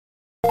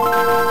Hey,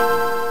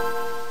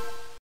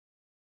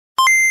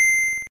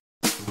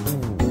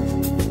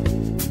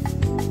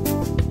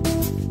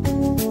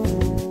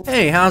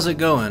 how's it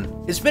going?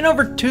 It's been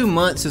over 2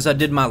 months since I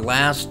did my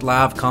last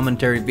live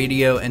commentary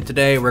video, and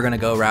today we're gonna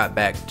go right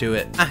back to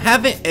it. I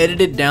haven't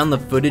edited down the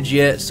footage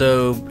yet,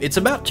 so it's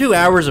about 2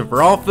 hours of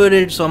raw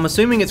footage, so I'm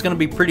assuming it's gonna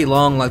be pretty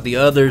long like the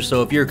others,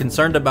 so if you're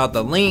concerned about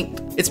the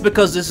length, it's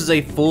because this is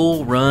a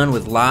full run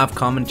with live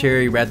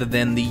commentary rather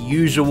than the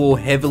usual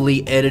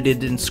heavily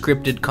edited and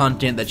scripted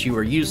content that you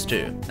are used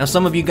to. Now,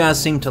 some of you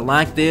guys seem to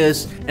like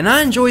this, and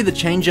I enjoy the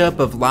change up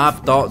of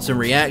live thoughts and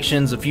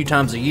reactions a few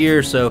times a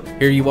year, so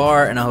here you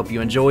are, and I hope you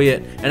enjoy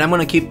it. And I'm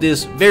going to keep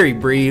this very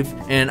brief,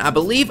 and I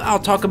believe I'll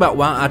talk about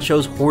why I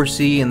chose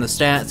Horsea and the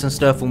stats and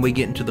stuff when we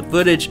get into the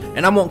footage,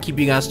 and I won't keep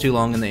you guys too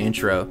long in the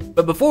intro.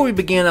 But before we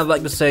begin, I'd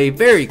like to say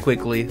very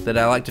quickly that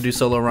I like to do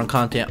solo run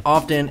content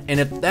often, and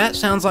if that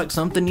sounds like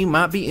something you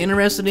might be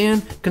interested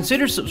in,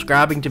 consider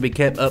subscribing to be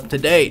kept up to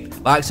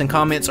date. Likes and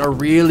comments are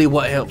really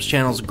what helps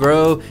channels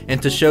grow and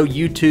to show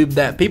YouTube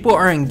that people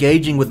are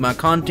engaging with my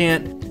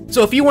content.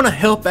 So if you want to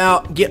help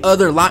out, get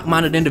other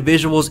like-minded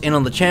individuals in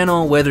on the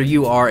channel, whether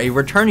you are a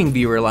returning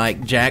viewer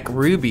like Jack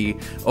Ruby,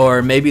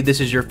 or maybe this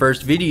is your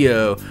first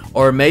video,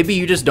 or maybe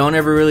you just don't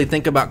ever really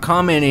think about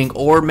commenting,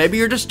 or maybe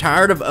you're just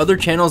tired of other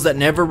channels that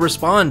never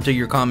respond to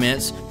your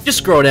comments, just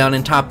scroll down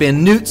and type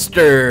in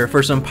Newtster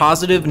for some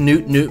positive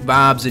Newt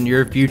vibes in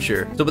your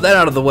future. So with that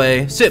out of the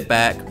way, sit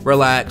back,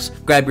 relax,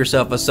 grab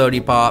yourself a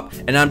sody pop,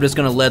 and I'm just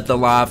gonna let the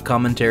live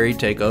commentary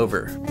take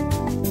over.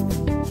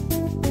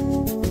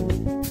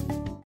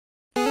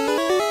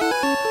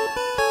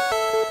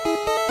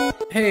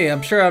 Hey,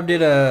 I'm sure I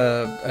did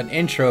an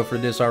intro for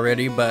this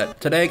already, but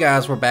today,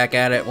 guys, we're back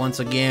at it once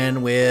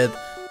again with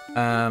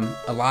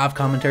a live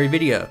commentary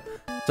video.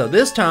 So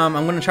this time,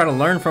 I'm going to try to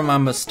learn from my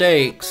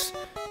mistakes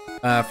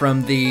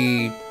from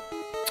the...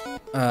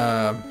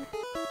 I'm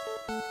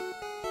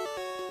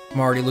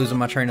already losing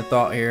my train of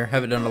thought here.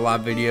 Haven't done a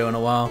live video in a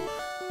while.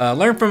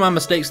 Learn from my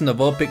mistakes in the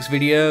Vulpix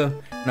video,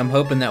 and I'm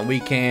hoping that we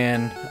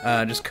can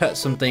just cut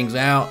some things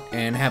out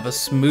and have a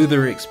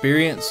smoother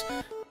experience.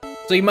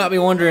 So you might be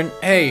wondering,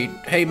 hey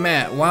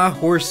Matt, why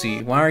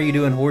Horsea? Why are you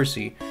doing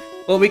Horsea?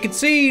 Well, we can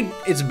see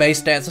its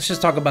base stats. Let's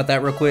just talk about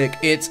that real quick.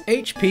 Its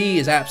HP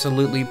is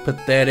absolutely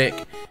pathetic,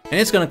 and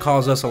it's going to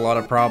cause us a lot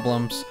of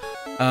problems.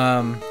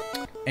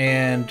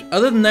 And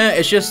other than that,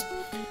 it's just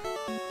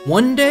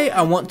one day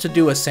I want to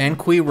do a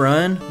Sanqui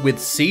run with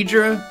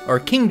Seadra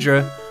or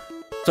Kingdra,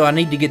 so I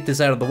need to get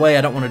this out of the way.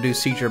 I don't want to do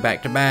Seadra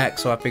back to back,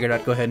 so I figured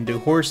I'd go ahead and do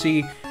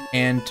Horsea.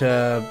 And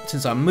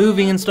since I'm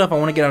moving and stuff, I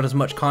want to get out as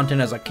much content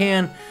as I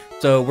can.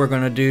 So we're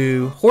going to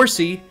do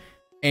Horsea,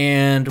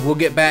 and we'll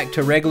get back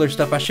to regular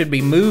stuff. I should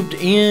be moved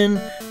in,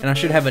 and I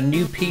should have a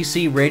new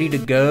PC ready to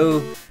go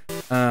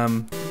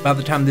by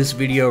the time this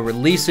video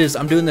releases.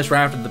 I'm doing this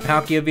right after the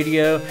Palkia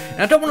video,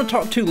 and I don't want to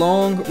talk too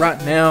long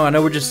right now. I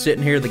know we're just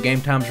sitting here, the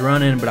game time's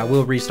running, but I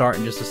will restart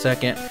in just a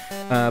second.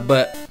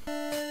 But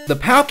the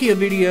Palkia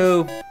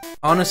video,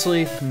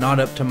 honestly, not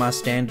up to my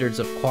standards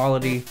of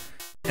quality.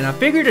 And I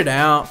figured it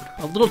out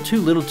a little too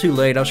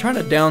late. I was trying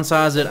to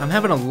downsize it. I'm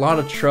having a lot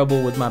of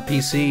trouble with my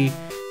PC.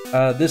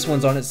 This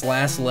one's on its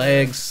last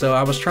legs, so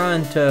I was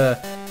trying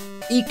to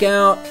eke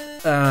out,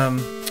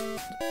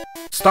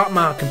 stop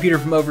my computer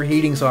from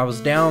overheating, so I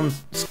was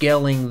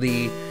downscaling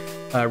the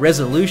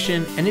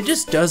resolution, and it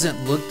just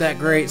doesn't look that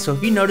great. So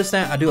if you notice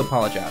that, I do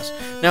apologize.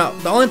 Now,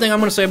 the only thing I'm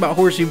going to say about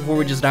Horsea before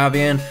we just dive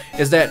in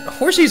is that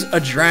Horsea's a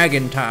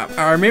dragon type.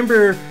 I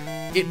remember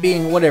it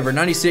being whatever,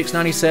 96,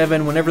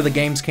 97, whenever the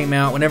games came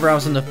out, whenever I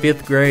was in the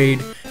 5th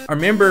grade, I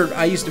remember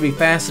I used to be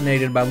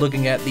fascinated by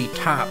looking at the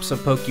types of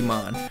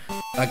Pokemon,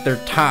 like their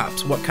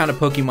types, what kind of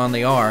Pokemon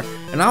they are.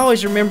 And I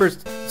always remember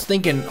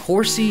thinking,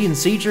 Horsea and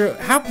Seadra,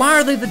 why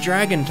are they the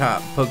dragon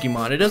type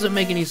Pokemon? It doesn't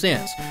make any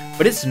sense.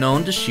 But it's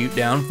known to shoot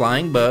down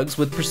flying bugs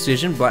with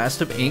precision blast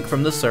of ink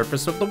from the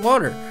surface of the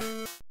water.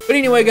 But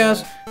anyway,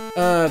 guys,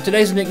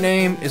 today's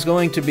nickname is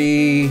going to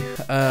be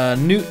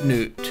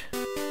Newt.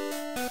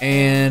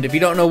 And if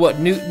you don't know what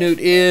Newt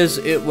is,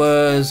 it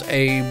was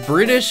a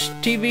British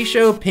TV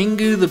show,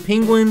 Pingu the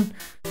Penguin.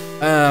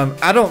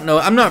 I don't know,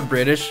 I'm not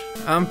British,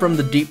 I'm from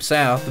the deep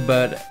south,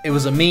 but it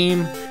was a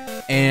meme,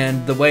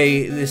 and the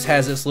way this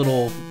has its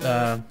little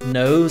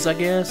nose, I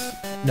guess,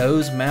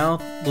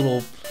 mouth,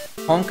 little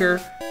honker,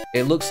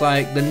 it looks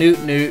like the Newt,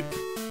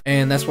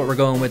 and that's what we're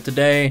going with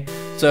today.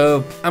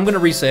 So I'm gonna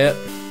reset,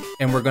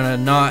 and we're gonna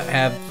not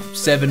have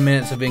 7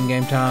 minutes of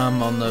in-game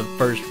time on the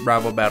first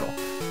rival battle.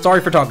 Sorry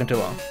for talking too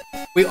long.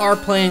 We are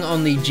playing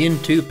on the Gen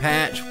 2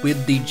 patch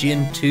with the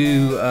Gen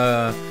 2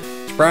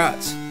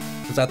 sprites.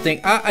 Because I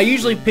think, I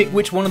usually pick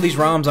which one of these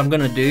ROMs I'm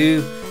going to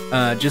do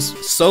just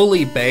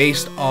solely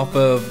based off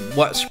of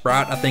what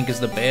sprite I think is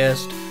the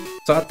best.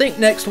 So I think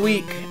next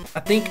week,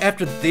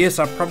 after this,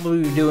 I'll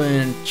probably be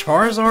doing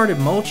Charizard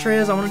and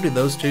Moltres. I want to do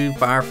those two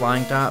fire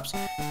flying types.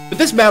 But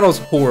this battle's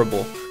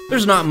horrible.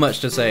 There's not much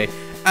to say.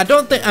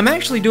 I'm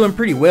actually doing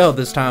pretty well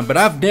this time, but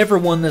I've never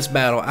won this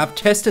battle. I've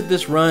tested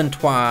this run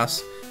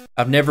twice.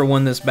 I've never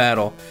won this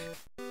battle.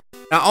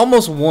 I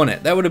almost won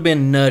it. That would have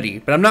been nutty,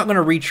 but I'm not going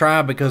to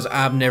retry because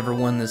I've never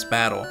won this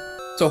battle.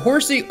 So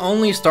Horsea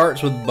only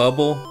starts with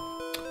Bubble.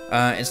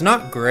 It's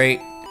not great,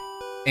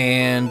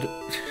 and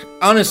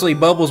honestly,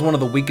 Bubble's one of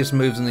the weakest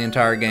moves in the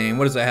entire game.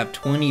 What does it have?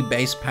 20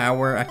 base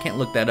power? I can't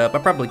look that up. I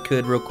probably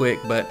could real quick,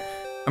 but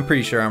I'm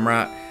pretty sure I'm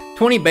right.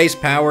 20 base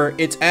power.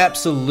 It's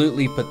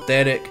absolutely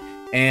pathetic,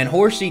 and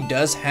Horsea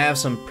does have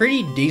some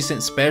pretty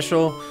decent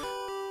special,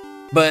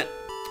 but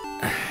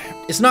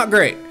it's not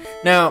great.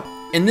 Now,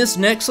 in this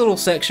next little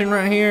section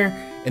right here,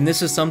 and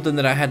this is something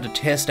that I had to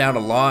test out a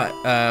lot.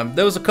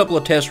 There was a couple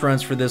of test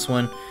runs for this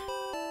one.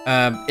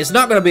 It's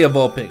not going to be a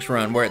Vulpix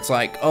run where it's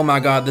like, oh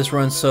my god, this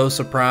run's so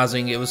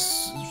surprising. It was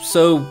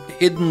so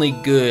hiddenly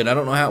good. I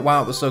don't know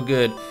why it was so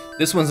good.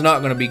 This one's not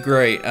going to be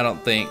great, I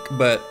don't think.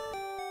 But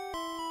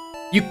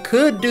you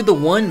could do the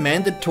one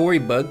mandatory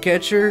bug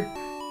catcher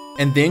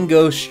and then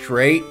go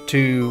straight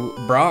to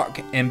Brock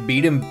and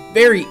beat him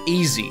very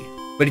easy.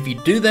 But if you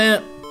do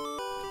that,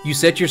 you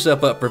set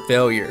yourself up for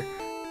failure.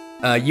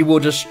 You will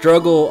just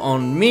struggle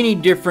on many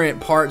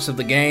different parts of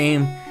the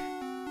game,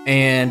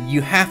 and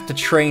you have to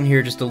train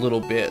here just a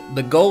little bit.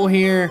 The goal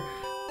here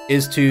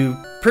is to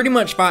pretty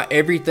much fight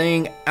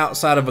everything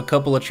outside of a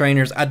couple of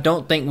trainers. I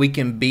don't think we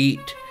can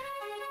beat...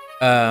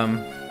 God,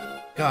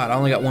 I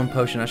only got one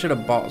potion. I should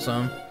have bought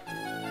some.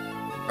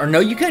 Or no,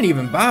 you can't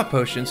even buy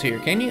potions here,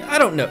 can you? I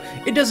don't know.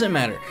 It doesn't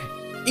matter.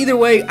 Either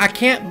way, I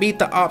can't beat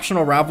the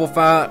optional rival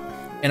fight,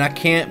 and I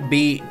can't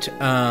beat...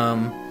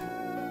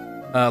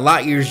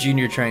 Lightyear's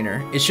junior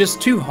trainer. It's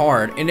just too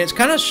hard, and it's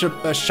kind of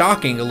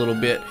shocking a little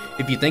bit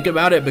if you think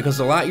about it, because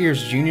the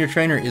Lightyear's junior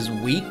trainer is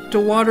weak to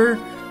water,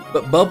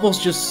 but Bubble's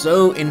just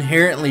so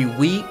inherently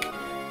weak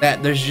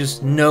that there's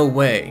just no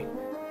way.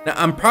 Now,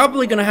 I'm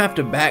probably gonna have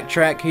to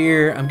backtrack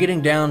here. I'm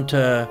getting down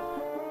to...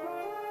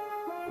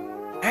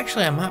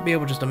 Actually, I might be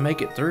able just to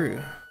make it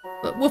through.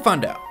 But we'll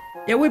find out.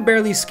 Yeah, we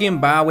barely skimmed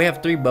by. We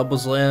have 3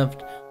 bubbles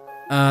left.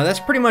 That's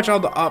pretty much all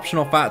the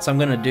optional fights I'm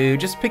gonna do.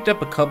 Just picked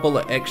up a couple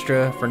of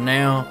extra for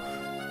now.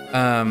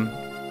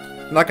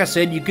 Like I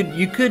said, you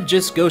could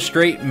just go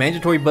straight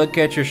mandatory bug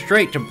catcher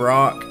straight to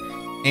Brock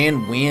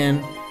and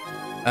win.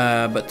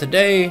 But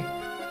today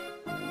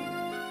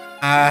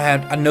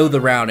I know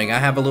the routing. I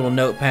have a little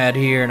notepad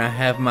here, and I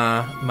have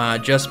my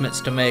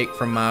adjustments to make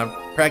from my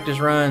practice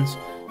runs.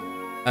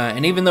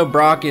 And even though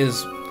Brock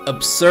is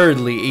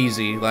absurdly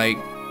easy, like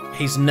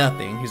he's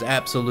nothing, he's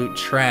absolute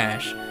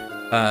trash.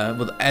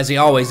 As he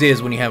always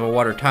is when you have a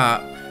water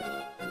type,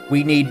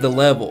 we need the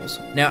levels.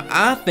 Now,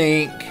 I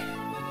think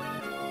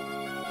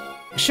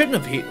I shouldn't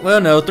have hit.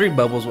 Well, no, 3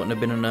 bubbles wouldn't have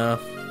been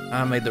enough.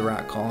 I made the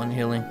right call in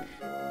healing.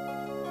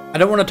 I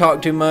don't want to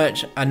talk too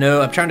much. I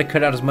know I'm trying to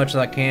cut out as much as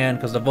I can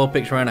because the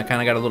Vulpix run, I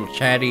kind of got a little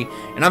chatty,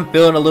 and I'm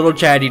feeling a little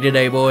chatty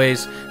today,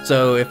 boys.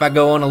 So if I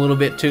go on a little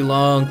bit too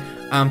long,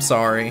 I'm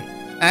sorry.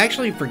 I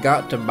actually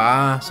forgot to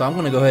buy, so I'm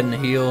gonna go ahead and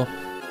heal.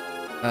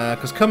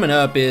 Because coming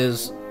up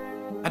is.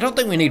 I don't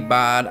think we need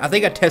Bide. I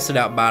think I tested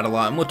out Bide a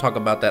lot, and we'll talk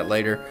about that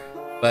later.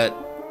 But,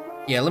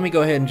 yeah, let me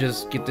go ahead and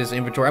just get this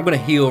inventory. I'm going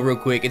to heal real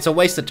quick. It's a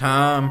waste of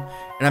time,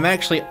 and I'm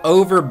actually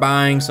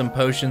overbuying some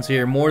potions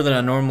here, more than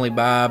I normally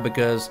buy,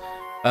 because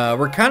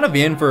we're kind of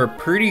in for a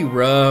pretty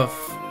rough...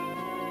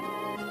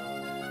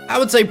 I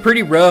would say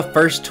pretty rough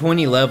first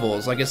 20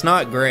 levels. Like, it's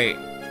not great.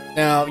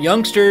 Now,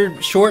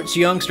 Shorts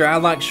Youngster, I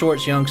like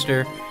Shorts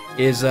Youngster,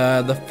 is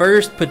the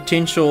first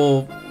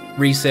potential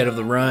reset of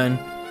the run.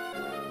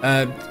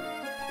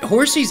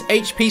 Horsea's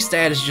HP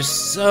stat is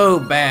just so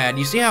bad.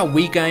 You see how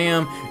weak I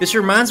am? This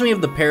reminds me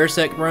of the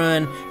Parasect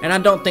run, and I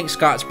don't think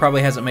Scott's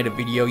probably hasn't made a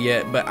video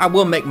yet, but I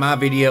will make my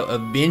video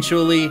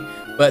eventually.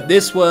 But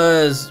this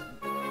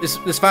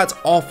fight's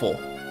awful.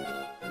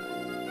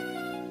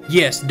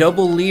 Yes,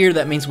 double Leer,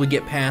 that means we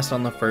get past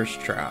on the first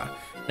try.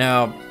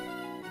 Now,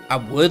 I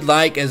would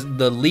like as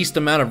the least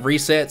amount of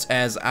resets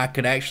as I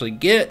could actually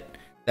get.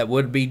 That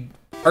would be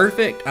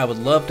perfect. I would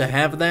love to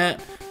have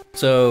that.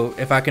 So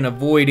if I can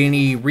avoid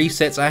any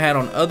resets I had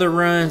on other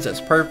runs,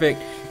 that's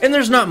perfect. And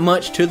there's not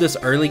much to this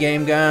early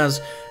game, guys.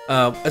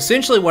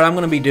 Essentially what I'm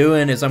going to be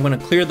doing is I'm going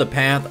to clear the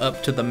path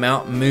up to the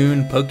Mount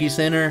Moon Poke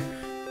Center,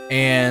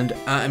 and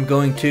I'm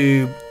going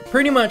to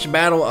pretty much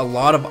battle a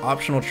lot of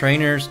optional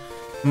trainers.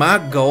 My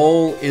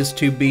goal is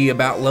to be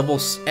about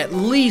at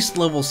least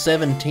level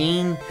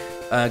 17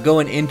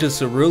 going into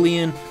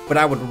Cerulean, but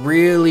I would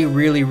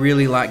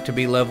really like to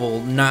be level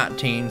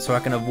 19 so I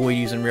can avoid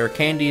using rare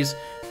candies.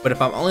 But if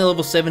I'm only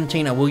level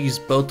 17, I will use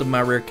both of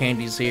my rare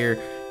candies here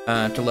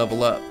to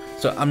level up.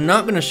 So I'm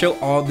not going to show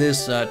all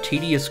this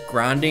tedious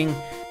grinding,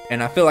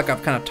 and I feel like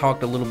I've kind of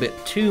talked a little bit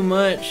too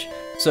much.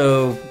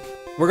 So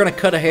we're going to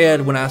cut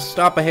ahead. When I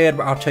stop ahead,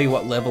 I'll tell you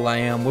what level I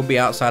am. We'll be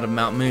outside of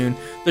Mount Moon.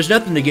 There's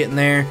nothing to get in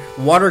there.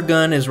 Water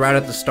gun is right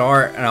at the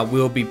start, and I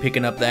will be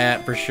picking up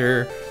that for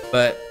sure.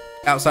 But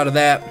outside of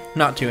that,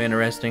 not too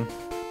interesting.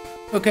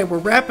 Okay, we're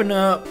wrapping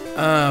up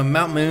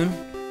Mount Moon.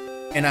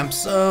 And I'm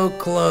so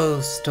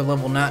close to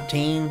level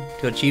 19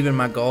 to achieving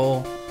my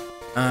goal.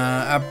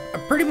 I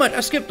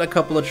skipped a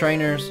couple of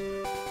trainers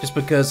just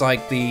because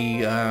like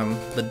the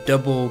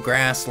double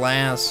grass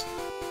lass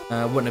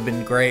Wouldn't have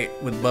been great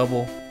with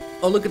Bubble.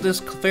 Oh, look at this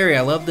fairy.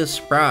 I love this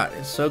sprite.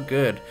 It's so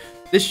good.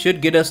 This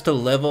should get us to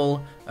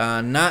level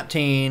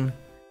 19. And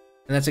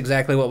that's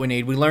exactly what we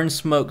need. We learned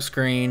Smoke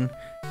Screen.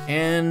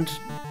 And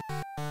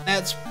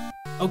that's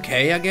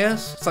okay, I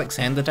guess. It's like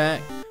Sand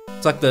Attack.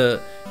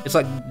 It's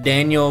like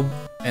Daniel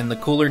and the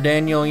cooler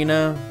Daniel, you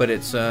know? But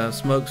it's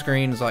Smoke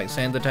Screen is like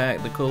Sand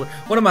Attack, the cooler.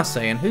 What am I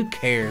saying? Who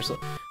cares?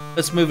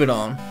 Let's move it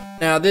on.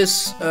 Now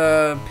this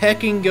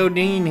Pecking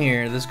Godine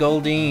here, this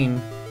Goldeen,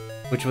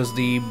 which was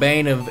the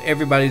bane of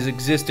everybody's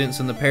existence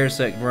in the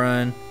Parasect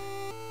run,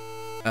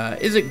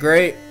 isn't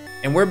great.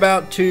 And we're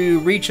about to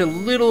reach a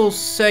little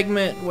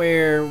segment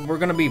where we're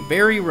going to be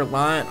very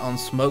reliant on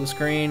Smoke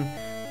Screen.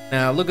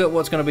 Now look at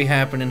what's going to be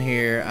happening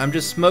here. I'm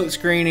just smoke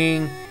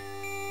screening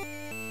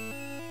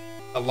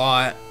a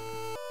lot.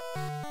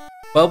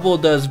 Bubble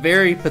does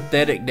very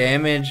pathetic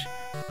damage,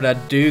 but I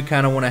do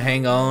kind of want to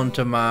hang on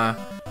to my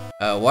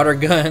water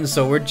gun,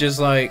 so we're just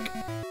like,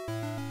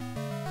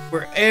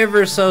 we're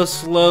ever so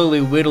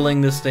slowly whittling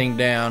this thing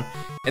down.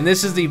 And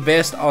this is the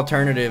best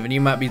alternative. And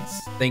you might be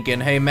thinking,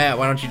 hey Matt,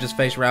 why don't you just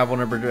face rival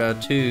number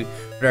 2?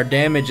 But our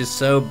damage is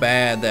so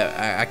bad that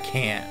I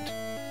can't.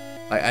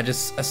 Like, I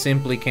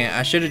simply can't.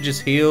 I should have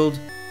just healed.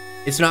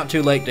 It's not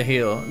too late to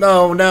heal.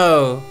 No,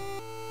 no.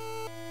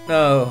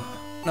 No,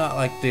 not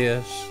like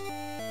this.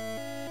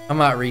 I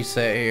might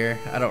reset here.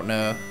 I don't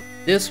know.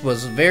 This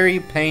was very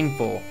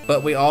painful,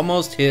 but we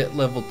almost hit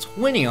level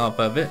 20 off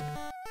of it,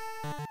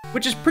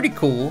 which is pretty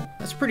cool.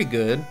 That's pretty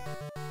good.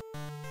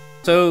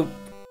 So,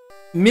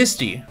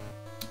 Misty.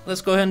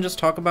 Let's go ahead and just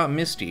talk about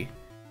Misty.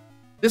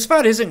 This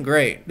fight isn't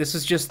great. This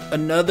is just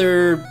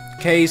another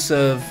case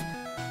of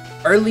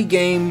early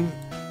game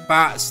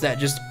fights that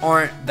just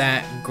aren't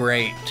that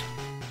great.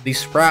 These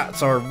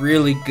sprites are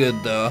really good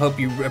though. I hope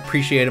you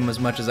appreciate them as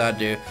much as I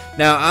do.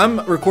 Now,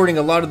 I'm recording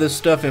a lot of this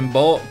stuff in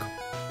bulk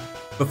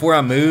before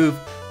I move,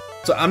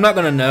 so I'm not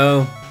gonna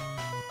know.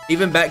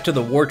 Even back to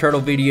the War Turtle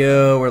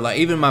video, or like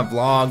even my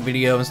vlog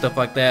video and stuff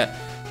like that,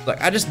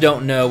 like, I just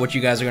don't know what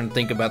you guys are gonna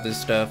think about this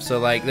stuff. So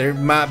like, there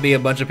might be a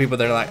bunch of people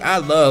that are like, I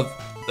love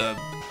the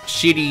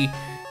shitty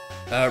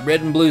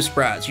red and blue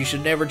sprites, you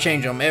should never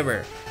change them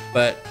ever.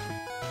 But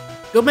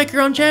go make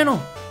your own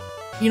channel.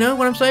 You know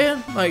what I'm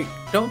saying? Like,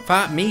 don't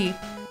fight me.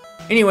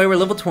 Anyway, we're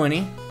level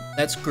 20.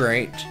 That's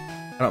great.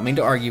 I don't mean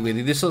to argue with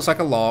you. This looks like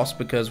a loss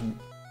because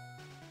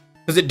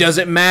it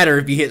doesn't matter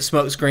if you hit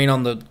Smoke Screen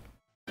on the...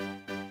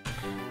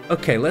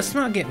 Okay, let's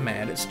not get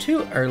mad. It's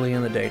too early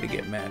in the day to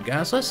get mad,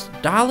 guys. Let's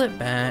dial it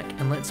back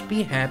and let's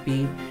be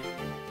happy.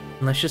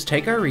 And let's just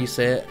take our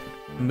reset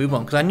and move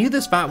on. Because I knew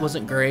this fight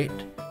wasn't great,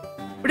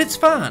 but it's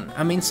fine.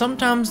 I mean,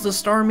 sometimes the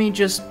Starmie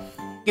just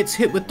gets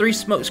hit with 3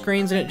 smoke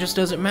screens and it just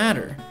doesn't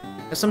matter.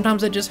 And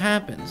sometimes it just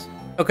happens.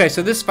 Okay,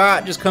 so this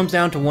fight just comes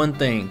down to one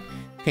thing.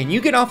 Can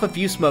you get off a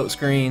few smoke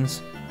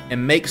screens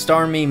and make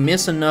Starmie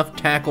miss enough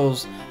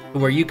tackles to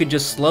where you could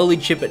just slowly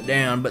chip it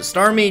down? But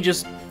Starmie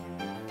just...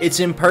 it's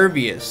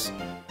impervious.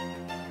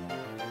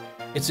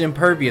 It's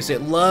impervious.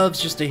 It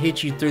loves just to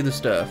hit you through the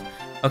stuff.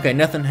 Okay,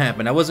 nothing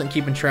happened. I wasn't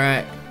keeping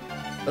track.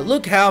 But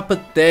look how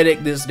pathetic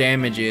this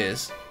damage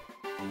is.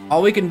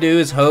 All we can do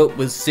is hope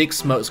with 6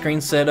 smoke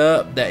screens set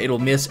up that it'll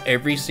miss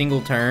every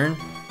single turn.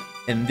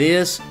 And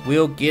this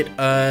will get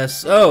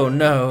us... oh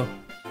no.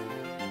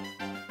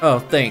 Oh,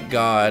 thank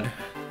God.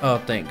 Oh,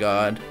 thank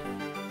God.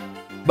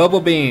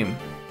 Bubble Beam.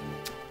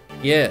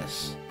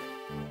 Yes.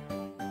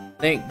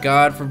 Thank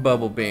God for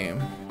Bubble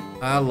Beam.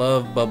 I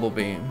love Bubble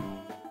Beam.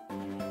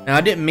 Now,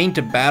 I didn't mean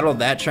to battle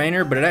that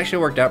trainer, but it actually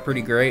worked out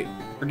pretty great.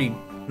 Pretty,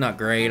 not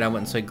great, I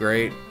wouldn't say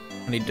great.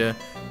 I need to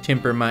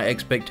temper my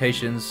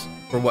expectations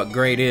for what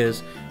great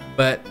is.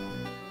 But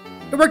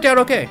it worked out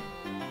okay.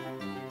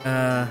 Did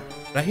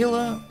I heal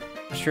up?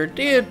 I sure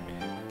did.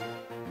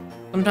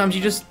 Sometimes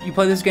you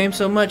play this game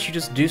so much, you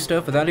just do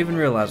stuff without even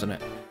realizing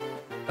it.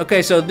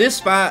 Okay, so this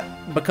fight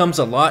becomes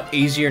a lot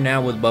easier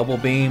now with Bubble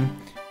Beam.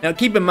 Now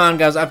keep in mind,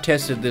 guys, I've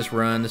tested this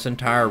run, this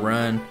entire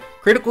run.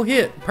 Critical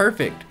hit,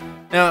 perfect.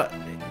 Now,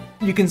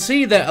 you can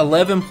see that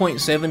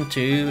 11.72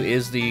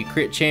 is the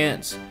crit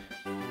chance.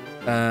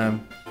 And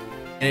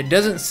it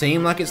doesn't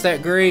seem like it's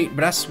that great,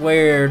 but I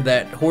swear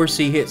that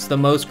Horsea hits the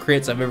most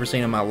crits I've ever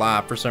seen in my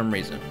life for some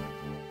reason.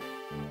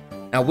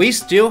 Now, we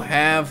still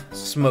have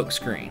Smoke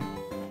Screen.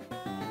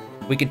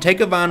 We can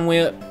take a Vine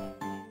Whip.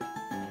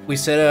 We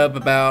set up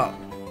about...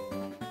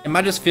 am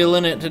I just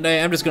feeling it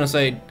today? I'm just going to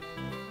say...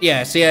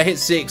 yeah, see, I hit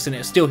 6 and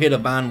it still hit a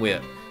Vine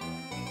Whip.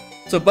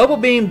 So Bubble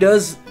Beam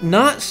does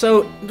not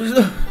so...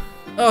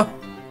 oh.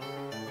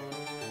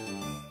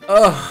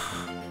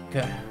 Oh.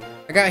 Okay.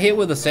 I got hit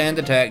with a Sand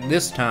Attack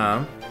this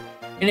time,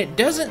 and it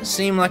doesn't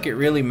seem like it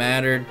really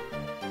mattered.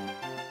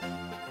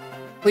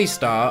 Please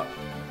stop.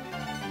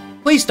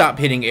 Please stop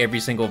hitting every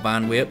single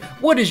Vine Whip.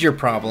 What is your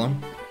problem?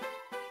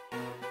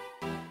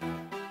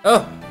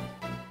 Oh.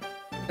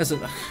 That's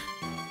a...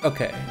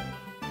 okay.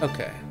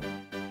 Okay.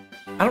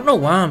 I don't know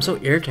why I'm so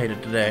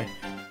irritated today.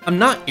 I'm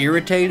not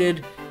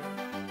irritated.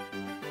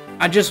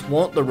 I just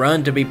want the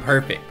run to be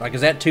perfect. Like,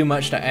 is that too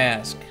much to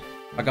ask?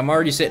 Like, I'm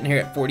already sitting here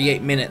at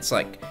 48 minutes.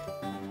 Like,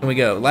 Here we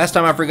go. Last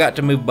time I forgot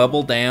to move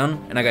Bubble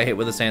down, and I got hit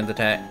with a sand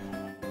attack.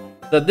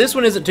 So this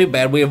one isn't too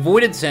bad. We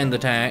avoided sand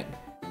attack.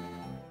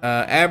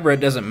 Abra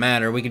doesn't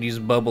matter. We could use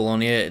Bubble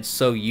on it. It's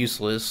so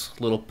useless.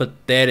 Little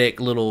pathetic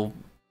little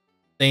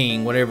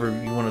thing, whatever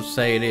you want to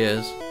say it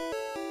is.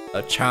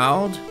 A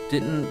child?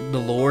 Didn't the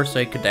lore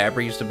say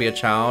Kadabra used to be a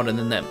child, and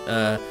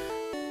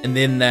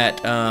then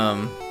that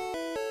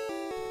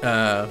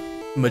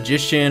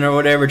magician or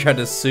whatever tried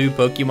to sue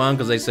Pokemon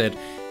because they said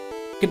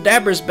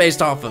Kadabra's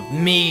based off of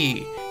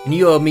me and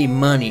you owe me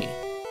money.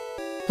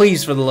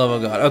 Please, for the love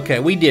of God. Okay,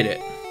 we did it.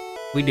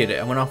 We did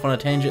it. I went off on a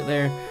tangent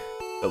there,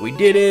 but we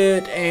did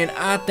it, and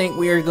I think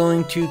we are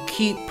going to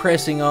keep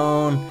pressing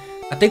on.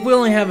 I think we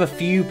only have a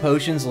few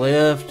potions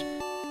left,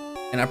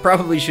 and I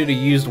probably should have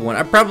used one.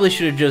 I probably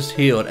should have just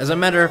healed. As a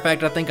matter of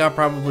fact, I think I'll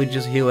probably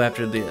just heal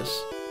after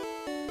this.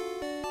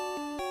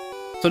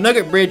 So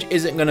Nugget Bridge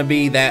isn't going to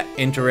be that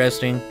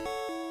interesting.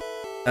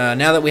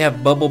 Now that we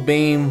have Bubble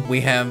Beam, we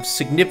have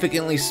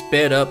significantly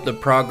sped up the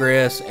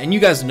progress, and you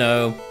guys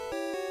know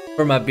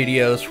from my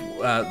videos,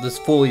 this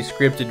fully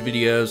scripted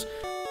videos,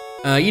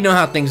 you know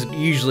how things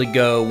usually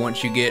go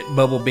once you get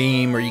Bubble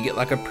Beam or you get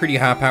like a pretty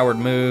high powered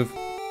move.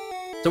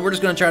 So we're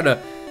just going to try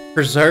to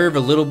preserve a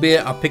little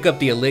bit. I'll pick up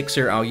the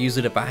elixir, I'll use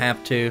it if I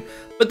have to,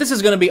 but this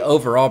is going to be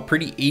overall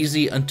pretty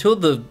easy until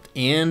the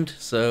end,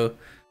 so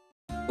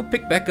we'll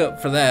pick back up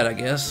for that, I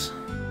guess.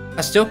 I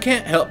still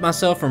can't help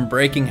myself from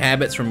breaking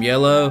habits from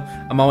Yellow.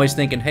 I'm always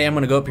thinking, hey, I'm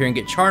gonna go up here and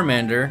get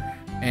Charmander,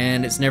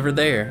 and it's never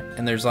there.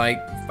 And there's like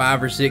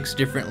 5 or 6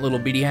 different little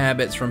bitty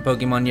habits from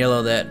Pokemon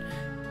Yellow that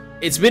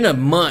it's been a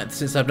month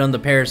since I've done the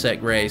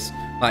Parasect race.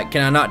 Like,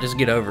 can I not just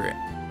get over it?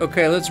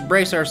 Okay, let's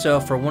brace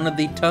ourselves for one of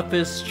the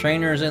toughest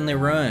trainers in the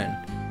run.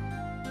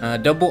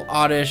 Double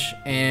Oddish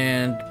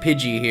and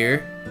Pidgey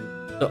here.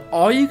 So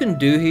all you can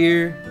do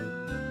here,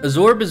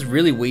 Absorb is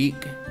really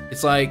weak.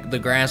 It's like the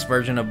grass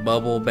version of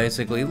Bubble,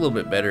 basically, a little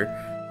bit better.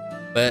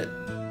 But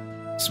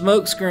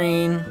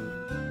Smokescreen,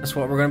 that's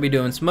what we're going to be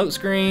doing.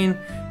 Smokescreen,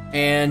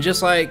 and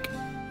just like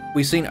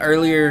we seen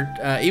earlier,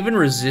 even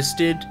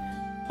Resisted,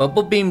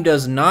 Bubble Beam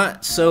does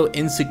not so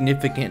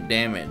insignificant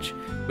damage.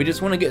 We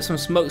just want to get some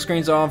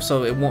Smokescreens off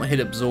so it won't hit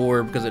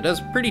Absorb, because it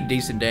does pretty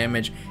decent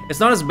damage.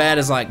 It's not as bad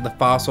as like the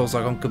fossils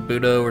like on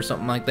Kabuto or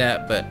something like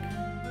that, but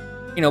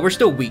you know, we're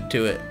still weak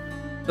to it.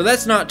 So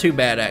that's not too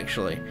bad,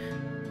 actually.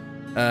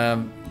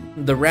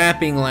 The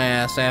wrapping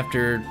last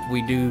after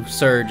we do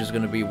Surge is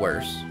going to be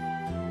worse.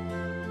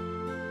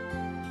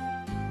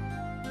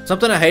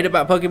 Something I hate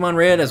about Pokemon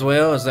Red as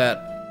well is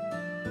that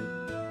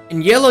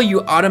in Yellow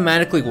you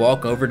automatically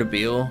walk over to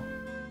Bill.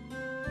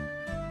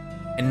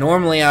 And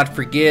normally I'd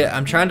forget.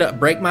 I'm trying to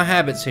break my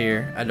habits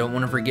here. I don't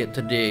want to forget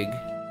to dig.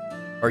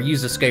 Or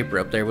use Escape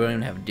Rope there. We don't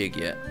even have a dig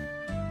yet.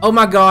 Oh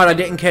my god, I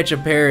didn't catch a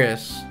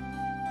Paris.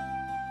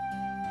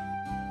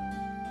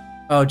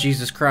 Oh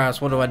Jesus Christ,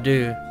 what do I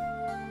do?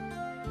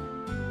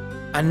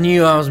 I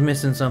knew I was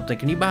missing something.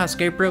 Can you buy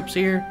escape ropes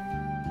here?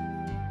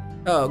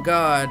 Oh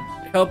God,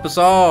 help us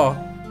all.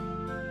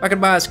 If I could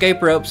buy escape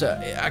ropes,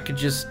 I could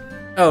just...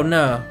 Oh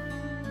no.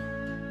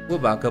 We'll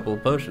buy a couple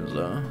of potions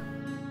though.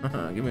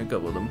 Give me a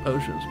couple of them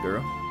potions,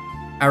 girl.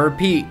 I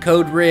repeat,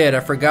 code red. I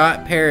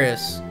forgot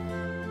Paris.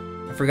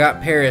 I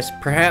forgot Paris.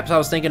 Perhaps I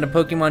was thinking of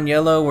Pokemon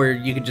Yellow where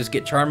you could just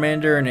get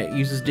Charmander and it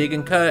uses Dig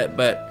and Cut,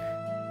 but...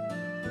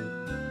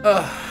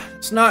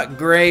 it's not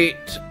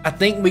great. I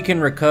think we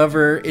can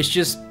recover. It's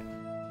just...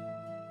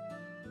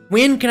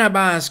 When can I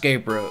buy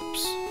escape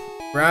ropes?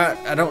 Right?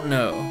 I don't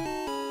know.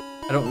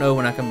 I don't know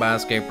when I can buy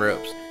escape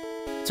ropes.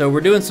 So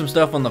we're doing some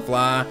stuff on the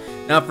fly.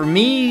 Now for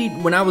me,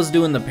 when I was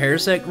doing the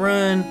Parasect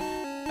run,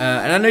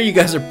 and I know you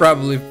guys are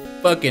probably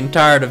fucking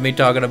tired of me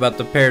talking about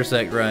the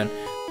Parasect run,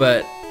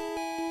 but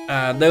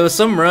there was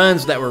some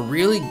runs that were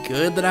really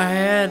good that I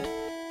had,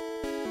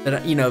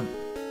 that, you know,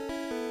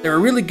 they were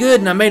really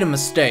good and I made a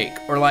mistake,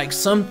 or like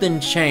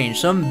something changed,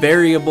 some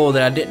variable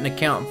that I didn't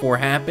account for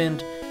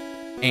happened,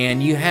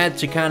 and you had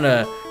to kind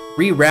of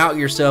reroute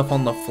yourself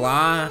on the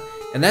fly,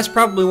 and that's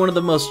probably one of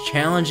the most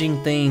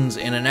challenging things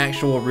in an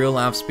actual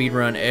real-life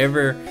speedrun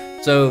ever.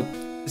 So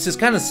this is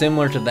kind of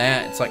similar to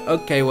that. It's like,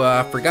 okay, well,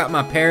 I forgot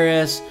my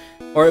Paris,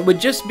 or it would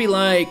just be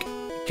like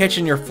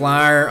catching your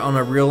flyer on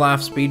a real-life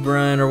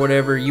speedrun or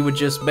whatever. You would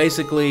just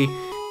basically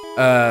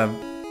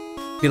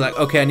be like,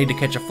 okay, I need to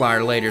catch a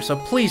flyer later, so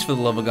please, for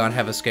the love of God,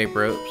 have escape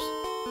ropes.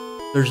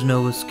 There's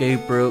no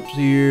escape ropes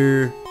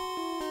here.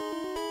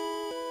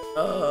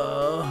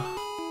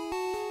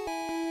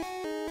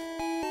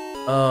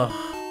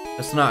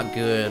 That's not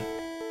good.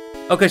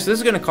 Okay, so this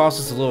is going to cost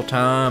us a little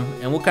time,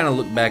 and we'll kind of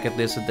look back at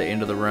this at the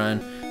end of the run,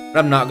 but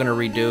I'm not going to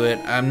redo it.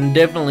 I'm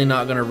definitely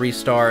not going to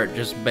restart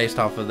just based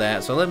off of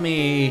that. So let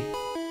me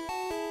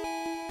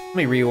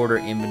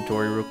reorder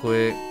inventory real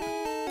quick.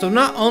 So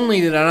not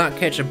only did I not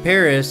catch a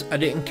Paris, I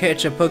didn't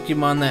catch a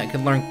Pokemon that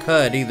could learn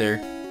Cut either.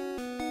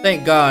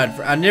 Thank God.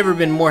 I've never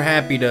been more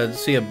happy to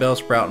see a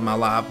Bellsprout in my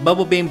life.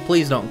 Bubble Beam,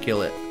 please don't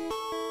kill it.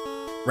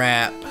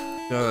 Wrap.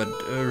 God.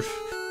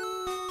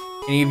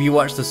 Any of you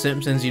watch The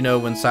Simpsons, you know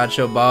when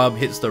Sideshow Bob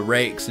hits the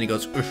rakes and he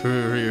goes,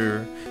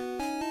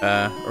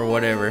 or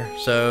whatever.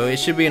 So it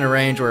should be in a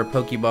range where a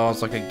Pokeball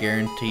is like a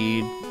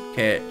guaranteed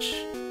catch.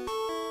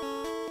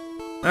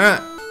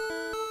 Alright.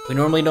 We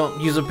normally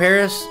don't use a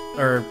Paris,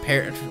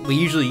 we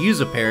usually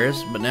use a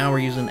Paris, but now we're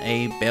using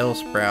a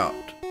Bellsprout.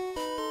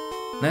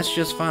 And that's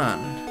just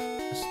fine.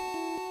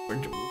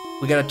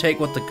 We gotta take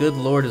what the good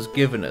Lord has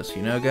given us,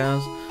 you know,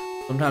 guys?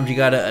 Sometimes you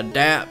gotta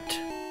adapt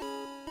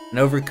and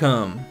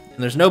overcome.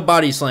 And there's no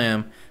Body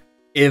Slam.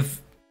 If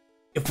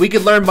we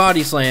could learn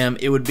Body Slam,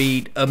 it would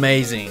be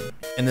amazing.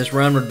 And this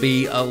run would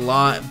be a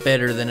lot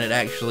better than it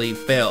actually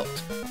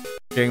felt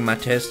during my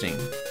testing.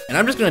 And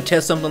I'm just gonna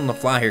test something on the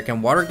fly here.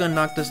 Can Water Gun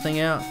knock this thing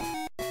out?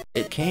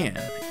 It can.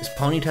 Is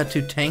Ponyta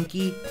too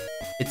tanky?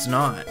 It's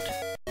not.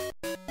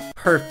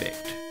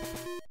 Perfect.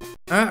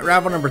 Alright,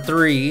 rival number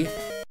 3.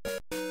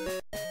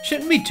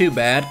 Shouldn't be too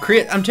bad.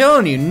 Crit, I'm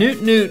telling you,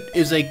 Newt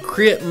is a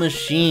crit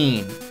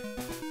machine.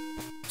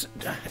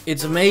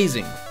 It's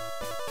amazing.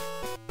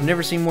 I've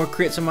never seen more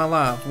crits in my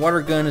life.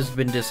 Water Gun has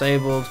been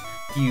disabled.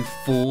 You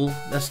fool.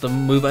 That's the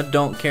move I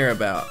don't care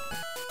about.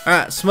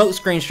 Alright,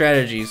 Smokescreen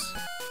strategies.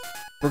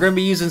 We're going to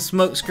be using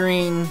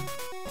Smokescreen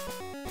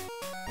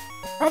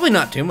probably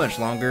not too much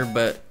longer,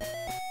 but,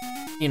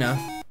 you know,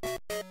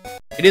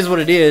 it is what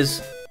it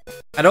is.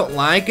 I don't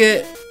like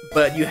it,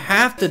 but you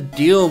have to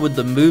deal with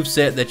the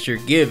moveset that you're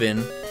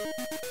given.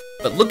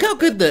 But look how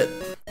good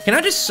can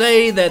I just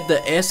say that the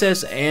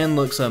SSN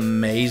looks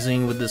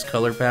amazing with this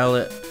color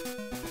palette?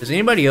 Does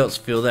anybody else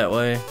feel that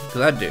way?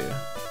 Because I do.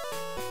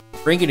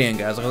 Bring it in,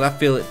 guys, because I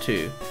feel it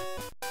too.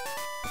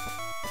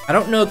 I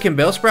don't know, can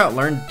Bellsprout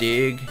learn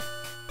Dig?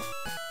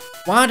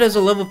 Why does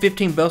a level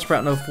 15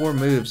 Bellsprout know 4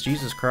 moves?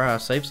 Jesus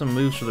Christ, save some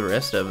moves for the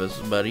rest of us,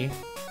 buddy.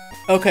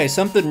 Okay,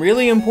 something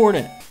really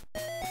important.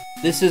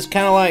 This is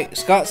kind of like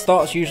Scott's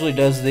Thoughts usually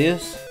does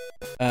this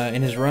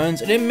in his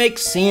runs. It didn't make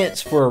sense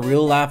for a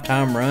real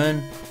lifetime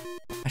run.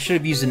 I should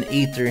have used an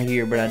Ether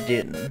here, but I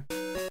didn't.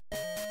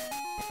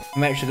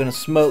 I'm actually going to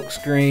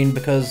Smokescreen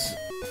because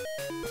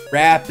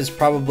Wrap is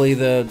probably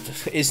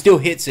it still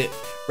hits it.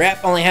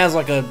 Wrap only has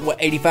like a, what,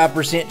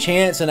 85%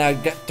 chance, and I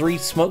got 3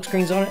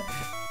 Smokescreens on it?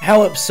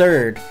 How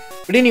absurd.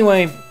 But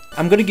anyway,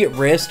 I'm going to get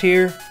Rest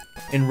here,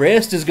 and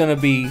Rest is going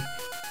to be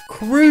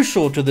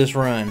crucial to this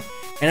run.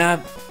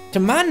 And to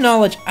my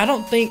knowledge, I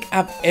don't think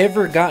I've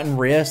ever gotten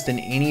Rest in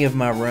any of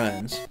my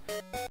runs.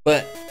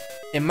 But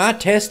in my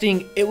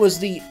testing,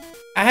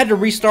 I had to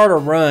restart a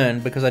run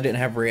because I didn't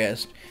have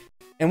Rest.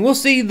 And we'll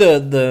see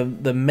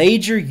the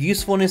major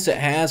usefulness it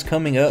has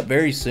coming up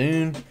very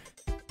soon.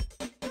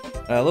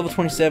 Level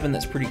 27,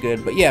 that's pretty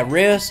good. But yeah,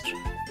 Rest,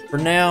 for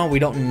now, we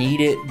don't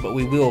need it, but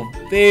we will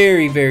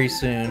very, very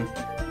soon.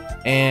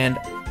 And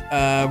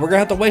we're going to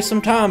have to waste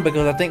some time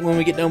because I think when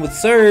we get done with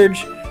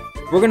Surge,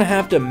 we're going to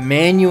have to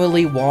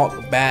manually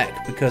walk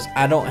back because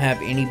I don't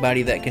have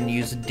anybody that can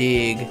use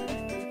Dig.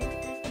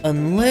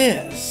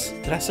 Unless...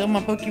 Did I sell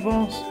my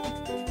Pokeballs?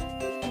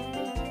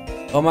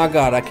 Oh my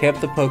god, I kept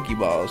the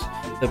Pokeballs.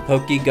 The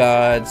Poke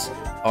Gods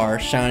are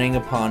shining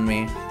upon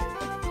me.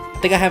 I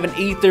think I have an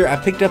Ether. I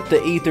picked up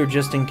the Ether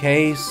just in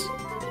case.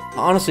 I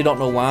honestly don't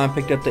know why I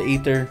picked up the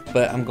Ether,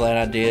 but I'm glad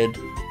I did.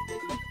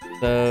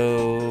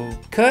 So,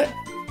 cut.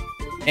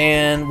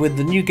 And with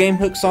the new Game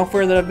Hook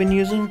software that I've been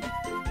using,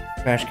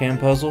 Trash Can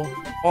Puzzle,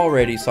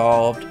 already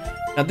solved.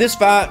 Now this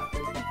fight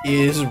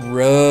is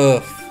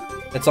rough.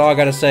 That's all I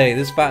gotta say.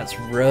 This fight's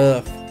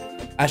rough.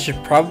 I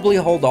should probably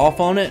hold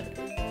off on it.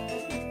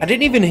 I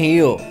didn't even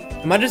heal.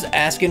 Am I just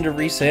asking to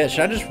reset?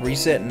 Should I just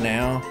reset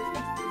now?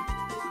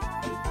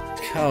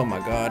 Oh my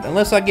god.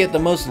 Unless I get the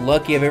most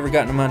lucky I've ever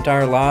gotten in my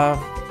entire life.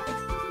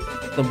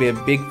 It's gonna be a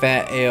big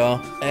fat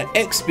L.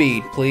 X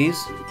speed,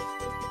 please.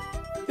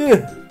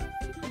 Ugh.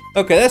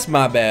 Okay, that's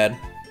my bad.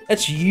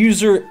 That's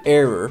user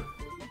error.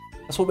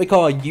 That's what we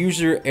call a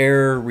user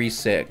error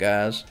reset,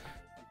 guys.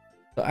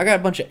 So I got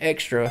a bunch of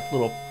extra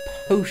little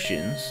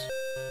potions.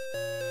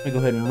 Let me go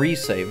ahead and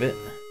resave it.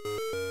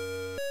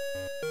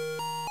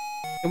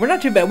 And we're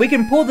not too bad. We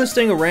can pull this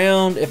thing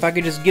around if I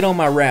could just get on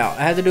my route.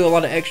 I had to do a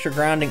lot of extra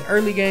grinding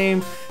early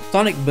game.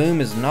 Sonic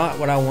Boom is not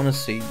what I want to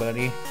see,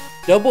 buddy.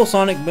 Double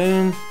Sonic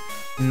Boom,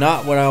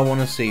 not what I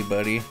want to see,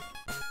 buddy.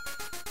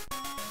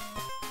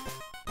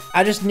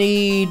 I just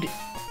need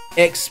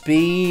X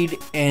speed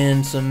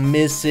and some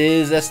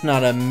misses. That's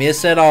not a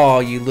miss at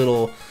all, you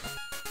little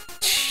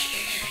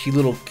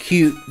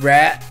cute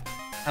rat.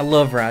 I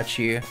love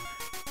Raichu,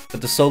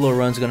 but the solo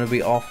run's gonna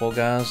be awful,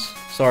 guys.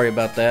 Sorry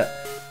about that.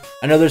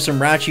 I know there's some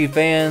Raichu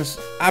fans.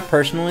 I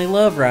personally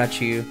love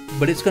Raichu,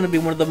 but it's gonna be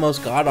one of the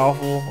most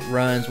god-awful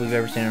runs we've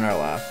ever seen in our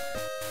life.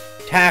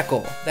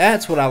 Tackle.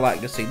 That's what I like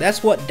to see.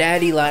 That's what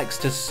Daddy likes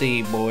to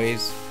see,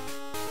 boys.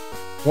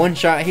 One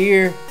shot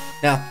here.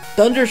 Now,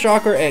 Thunder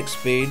Shock or X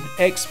speed.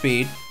 X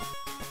speed.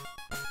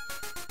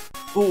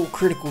 Ooh,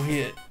 critical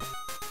hit.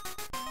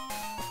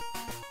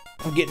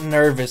 I'm getting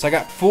nervous. I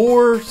got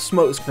 4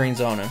 smoke screens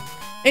on him.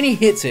 And he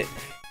hits it.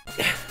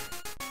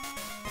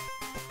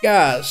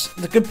 Guys,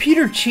 the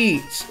computer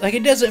cheats. Like,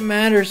 it doesn't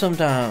matter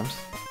sometimes.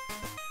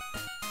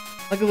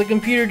 Like, the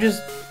computer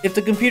just... If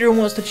the computer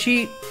wants to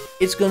cheat,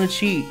 it's gonna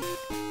cheat.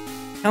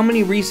 How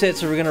many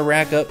resets are we gonna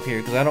rack up here?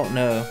 Because I don't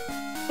know.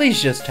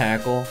 Please just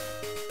tackle.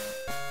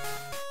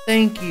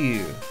 Thank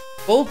you.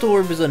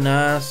 Voltorb is a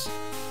nice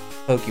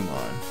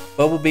Pokemon.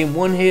 Bubble Beam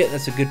 1 hit,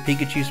 that's a good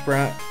Pikachu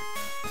sprite.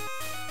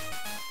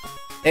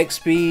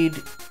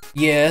 X-Speed,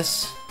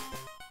 yes.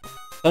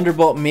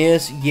 Thunderbolt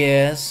miss,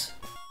 yes.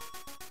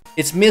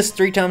 It's missed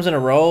 3 times in a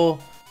row,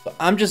 but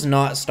I'm just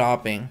not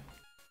stopping.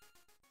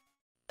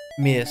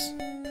 Miss.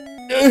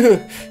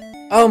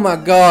 Oh my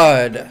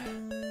god.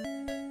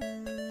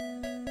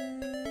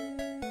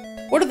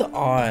 What are the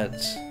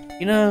odds?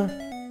 You know,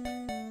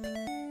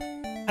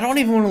 I don't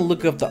even want to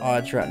look up the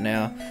odds right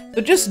now.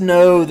 But just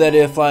know that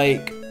if,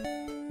 like,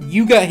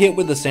 you got hit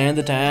with a sand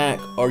attack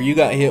or you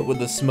got hit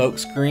with a smoke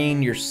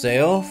screen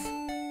yourself,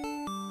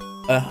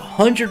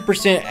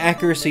 100%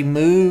 accuracy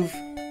move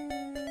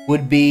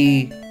would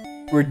be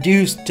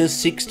reduced to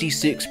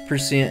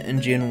 66%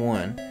 in Gen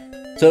 1.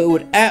 So it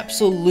would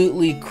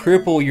absolutely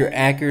cripple your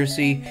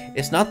accuracy.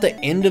 It's not the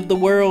end of the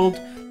world,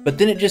 but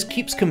then it just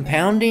keeps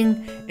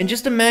compounding. And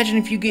just imagine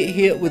if you get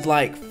hit with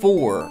like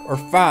 4 or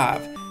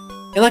 5.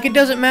 And like, it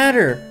doesn't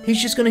matter.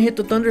 He's just gonna hit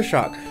the Thunder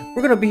Shock.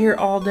 We're gonna be here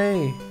all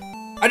day.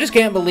 I just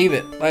can't believe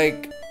it.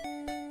 Like,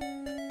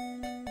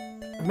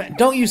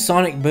 don't use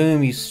Sonic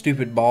Boom, you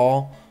stupid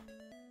ball.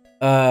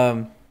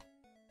 4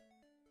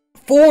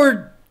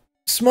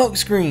 smoke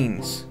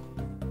screens.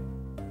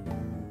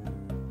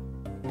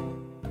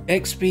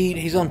 X-Speed,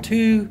 he's on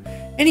 2.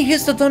 And he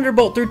hits the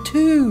Thunderbolt through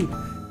 2.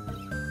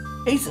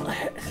 He's,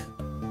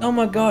 oh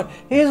my god.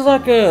 He has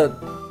like a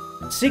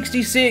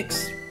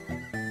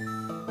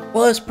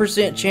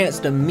 66+% chance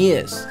to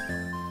miss.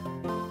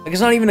 Like,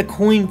 it's not even a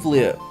coin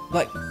flip.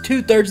 Like,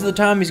 2/3 of the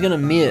time he's gonna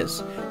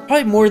miss.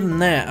 Probably more than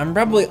that. I'm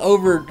probably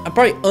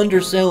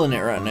underselling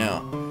it right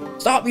now.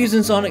 Stop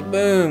using Sonic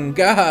Boom,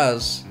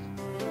 guys.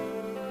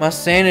 My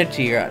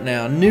sanity right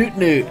now.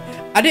 Newt.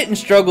 I didn't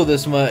struggle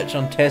this much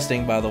on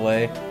testing, by the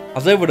way. I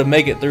was able to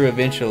make it through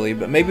eventually,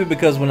 but maybe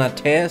because when I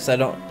test, I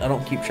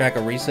don't keep track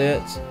of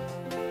resets.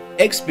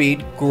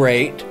 X-Speed,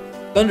 great.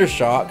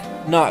 Thundershock,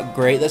 not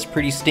great. That's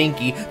pretty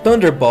stinky.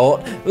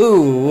 Thunderbolt,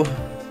 ooh.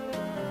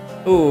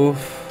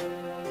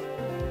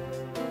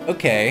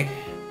 Okay.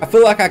 I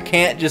feel like I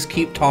can't just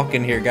keep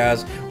talking here,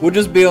 guys. We'll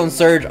just be on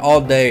Surge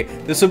all day.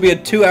 This will be a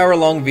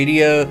 2-hour-long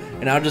video,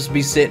 and I'll just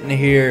be sitting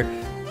here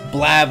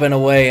blabbing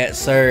away at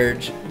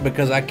Surge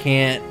because I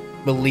can't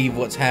believe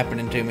what's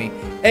happening to me.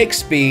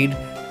 X-Speed,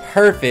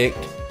 perfect.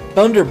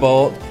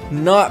 Thunderbolt,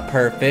 not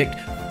perfect.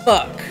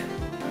 Fuck.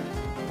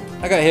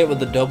 I got hit with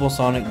the double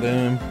Sonic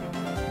Boom.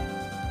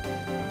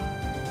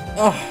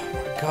 Oh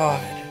my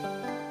god.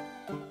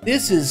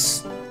 This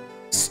is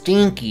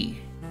stinky.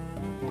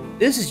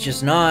 This is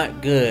just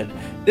not good.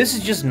 This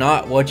is just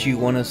not what you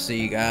want to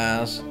see,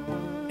 guys.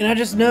 And I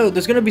just know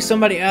there's gonna be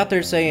somebody out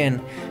there saying,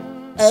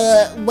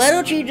 why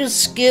don't you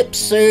just skip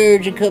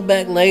Surge and come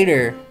back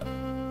later?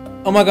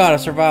 Oh my god, I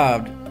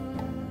survived.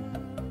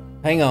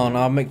 Hang on,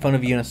 I'll make fun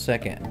of you in a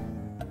second.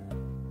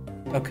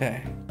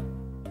 Okay.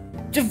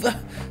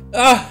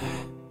 Oh.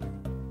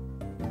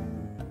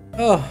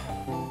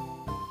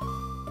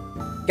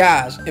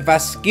 Guys, if I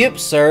skip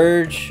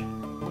Surge,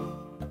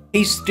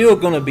 he's still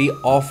gonna be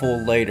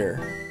awful later.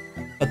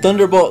 A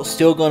Thunderbolt's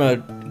still gonna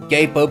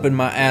gape open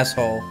my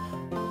asshole.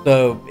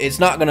 So it's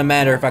not gonna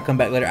matter if I come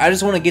back later. I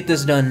just want to get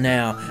this done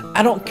now.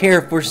 I don't care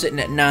if we're sitting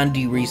at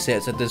 90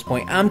 resets at this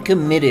point. I'm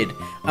committed.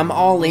 I'm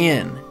all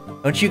in.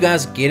 Don't you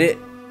guys get it?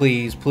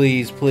 Please,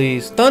 please,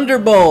 please.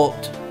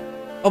 Thunderbolt!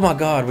 Oh my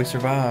god, we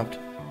survived.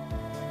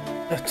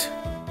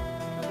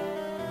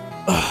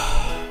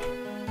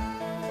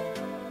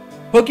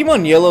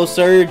 Pokemon Yellow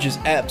Surge is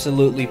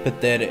absolutely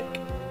pathetic.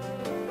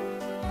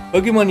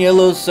 Pokemon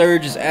Yellow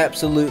Surge is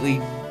absolutely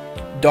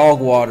dog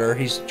water.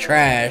 He's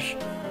trash.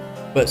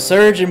 But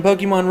Surge in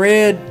Pokemon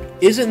Red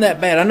isn't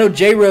that bad. I know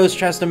J-Rose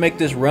tries to make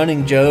this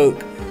running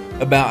joke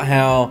about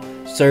how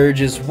Surge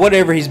is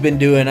whatever he's been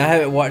doing. I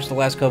haven't watched the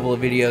last couple of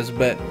videos,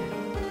 but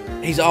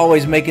he's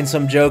always making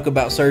some joke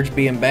about Surge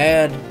being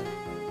bad.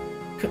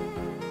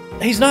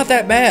 He's not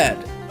that bad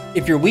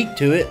if you're weak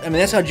to it. I mean,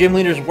 that's how gym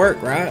leaders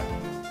work, right?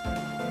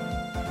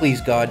 Please,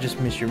 God, just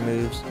miss your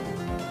moves.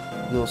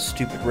 Little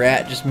stupid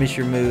rat, just miss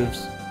your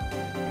moves.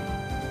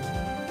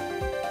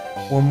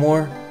 One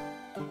more.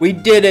 We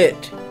did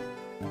it!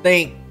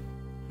 Thank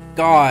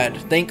God.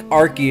 Thank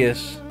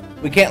Arceus.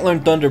 We can't learn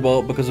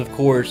Thunderbolt because, of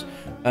course,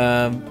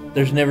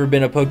 there's never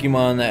been a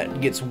Pokemon that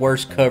gets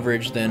worse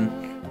coverage than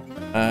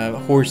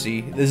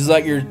Horsea. This is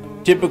like your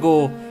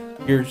typical,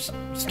 your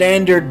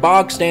standard,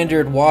 bog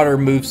standard water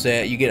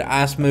moveset. You get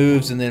ice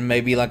moves and then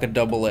maybe like a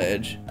double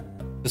edge.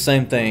 The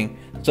same thing.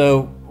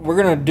 So we're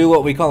going to do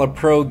what we call a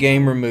pro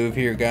gamer move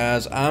here,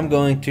 guys. I'm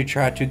going to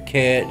try to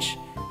catch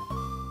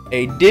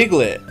a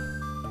Diglett.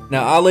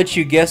 Now, I'll let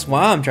you guess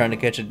why I'm trying to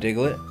catch a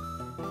Diglett.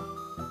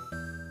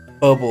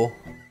 Bubble.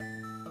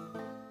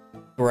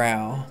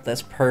 Growl.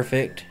 That's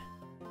perfect.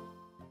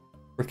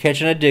 We're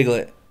catching a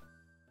Diglett.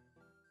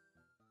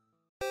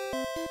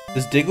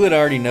 Does Diglett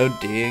already know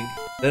Dig?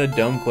 Is that a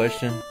dumb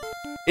question?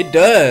 It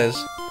does!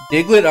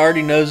 Diglett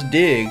already knows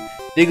Dig.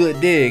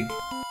 Diglett dig.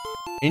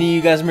 Any of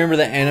you guys remember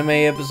the anime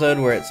episode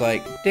where it's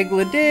like,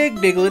 diggle-a-dig,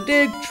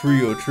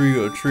 trio,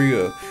 trio,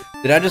 trio?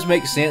 Did I just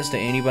make sense to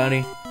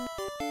anybody?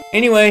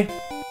 Anyway,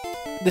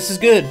 this is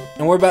good.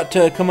 And we're about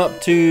to come up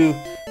to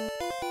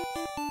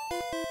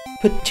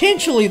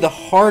potentially the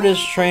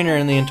hardest trainer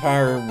in the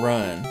entire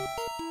run.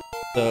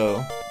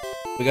 So,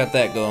 we got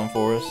that going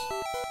for us.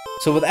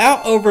 So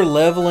without over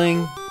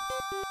leveling,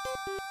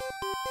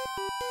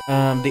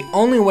 the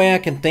only way I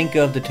can think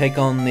of to take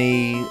on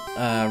the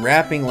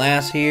wrapping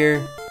lass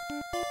here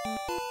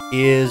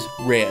is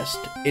rest.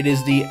 It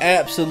is the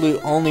absolute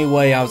only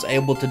way I was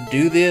able to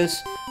do this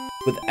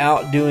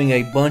without doing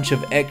a bunch of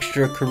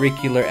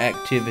extracurricular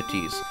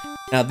activities.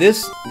 Now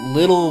this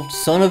little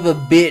son of a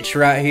bitch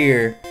right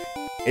here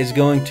is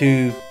going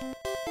to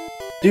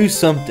do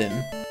something.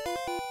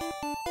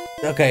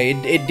 Okay,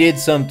 it did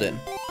something.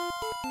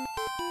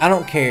 I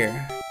don't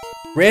care.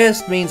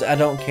 Rest means I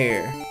don't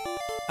care.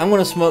 I'm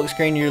gonna smoke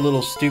screen your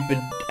little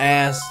stupid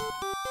ass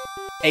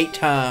 8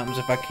 times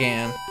if I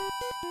can.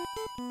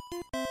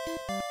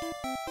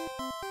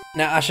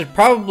 Now I should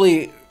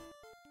probably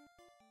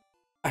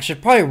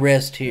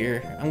rest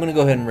here. I'm gonna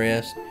go ahead and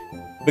rest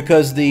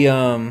because the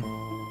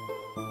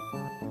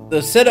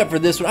setup for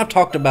this one, I've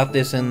talked about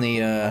this in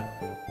the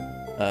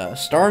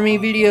Star Me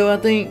video, I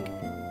think.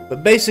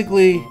 But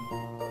basically,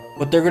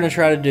 what they're gonna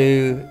try to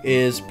do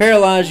is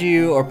paralyze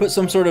you or put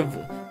some sort of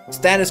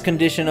status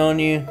condition on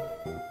you,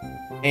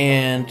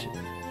 and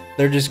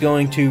they're just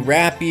going to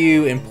wrap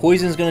you, and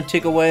poison's gonna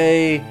tick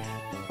away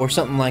or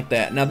something like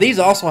that. Now these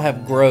also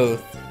have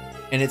growth,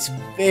 and it's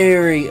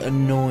very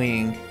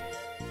annoying.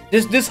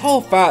 This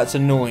whole fight's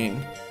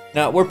annoying.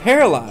 Now we're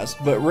paralyzed,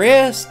 but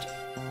rest,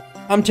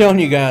 I'm telling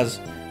you guys,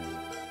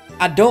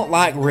 I don't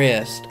like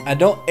rest. I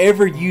don't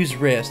ever use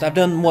rest. I've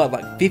done what,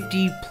 like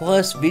 50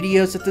 plus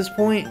videos at this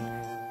point?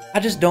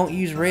 I just don't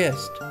use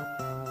rest.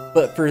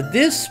 But for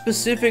this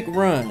specific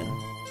run,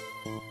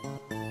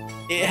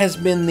 it has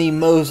been the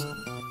most,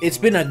 it's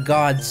been a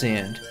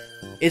godsend.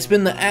 It's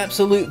been the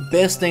absolute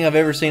best thing I've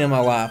ever seen in my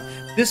life.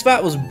 This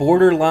fight was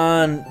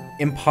borderline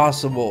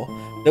impossible.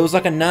 There was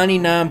like a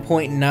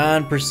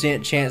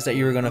 99.9% chance that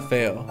you were gonna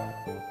fail.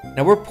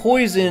 Now we're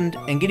poisoned,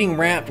 and getting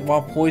wrapped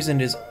while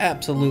poisoned is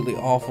absolutely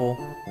awful.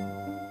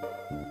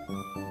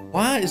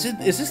 Why is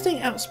this thing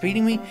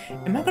outspeeding me?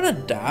 Am I gonna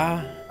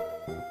die?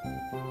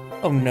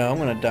 Oh no, I'm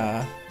gonna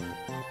die.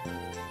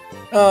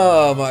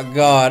 Oh my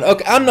god.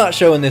 Okay, I'm not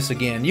showing this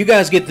again. You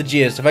guys get the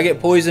gist. If I get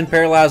poisoned,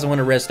 paralyzed, I want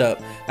to rest up.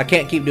 I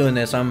can't keep doing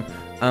this. I'm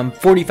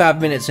 45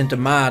 minutes into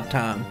my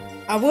time.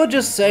 I will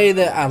just say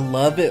that I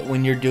love it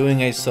when you're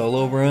doing a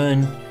solo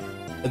run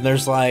and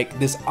there's like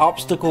this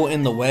obstacle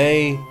in the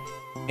way.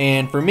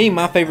 And for me,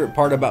 my favorite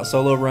part about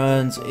solo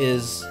runs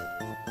is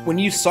when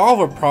you solve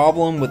a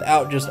problem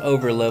without just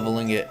over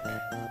leveling it.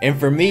 And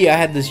for me, I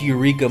had this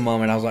eureka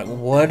moment. I was like,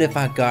 what if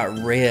I got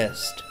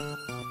rest?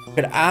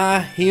 Could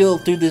I heal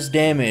through this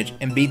damage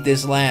and beat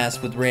this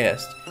last with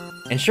rest?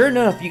 And sure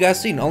enough, you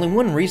guys seen only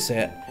one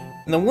reset.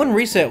 And the one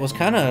reset was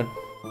kind of,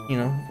 you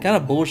know, kind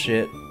of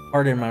bullshit.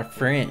 Pardon my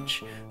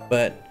French.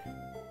 But,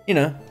 you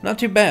know, not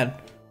too bad.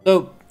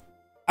 So,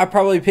 I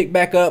probably pick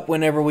back up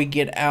whenever we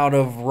get out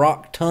of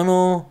Rock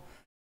Tunnel.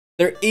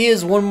 There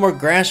is one more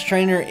grass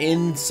trainer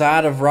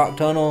inside of Rock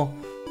Tunnel,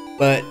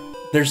 but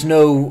there's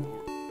no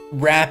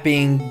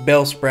wrapping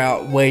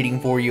Bellsprout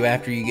waiting for you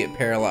after you get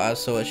paralyzed,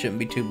 so it shouldn't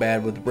be too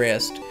bad with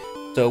rest.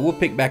 So we'll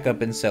pick back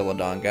up in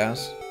Celadon,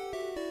 guys.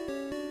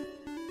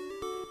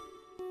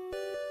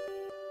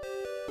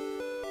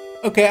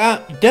 Okay,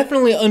 I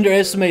definitely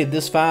underestimated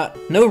this fight.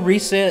 No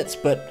resets,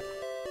 but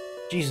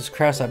Jesus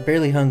Christ, I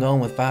barely hung on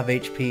with 5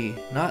 HP.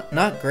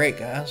 Not great,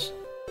 guys.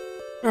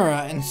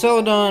 Alright, in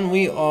Celadon,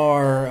 we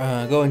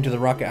are going to the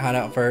rocket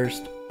hideout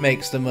first.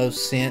 Makes the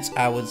most sense,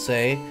 I would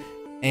say.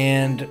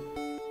 And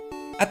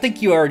I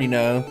think you already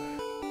know.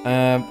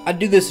 I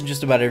do this in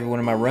just about every one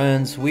of my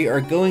runs. We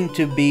are going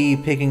to be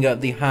picking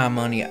up the high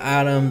money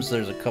items.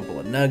 There's a couple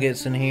of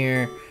nuggets in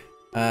here.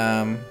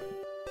 And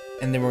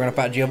then we're going to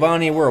fight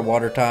Giovanni. We're a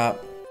water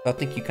top. I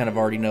think you kind of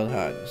already know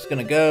how it's going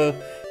to go.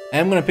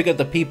 I'm going to pick up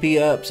the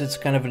PP ups. It's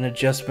kind of an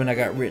adjustment I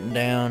got written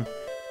down.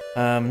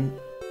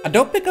 I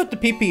don't pick up the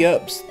PP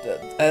ups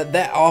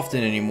that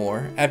often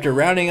anymore. After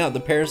rounding out the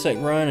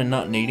Parasect run and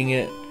not needing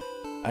it,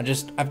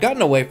 I've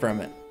gotten away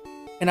from it.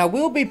 And I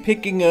will be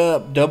picking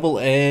up Double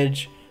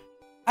Edge.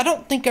 I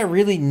don't think I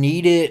really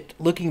need it.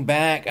 Looking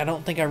back, I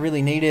don't think I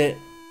really need it.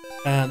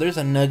 There's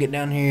a nugget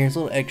down here. It's a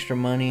little extra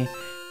money.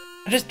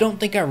 I just don't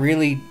think I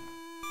really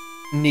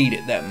need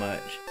it that much.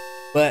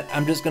 But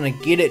I'm just going to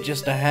get it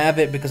just to have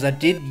it because I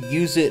did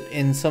use it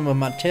in some of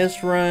my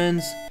test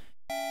runs.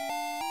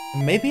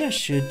 Maybe I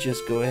should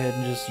just go ahead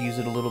and just use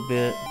it a little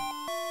bit.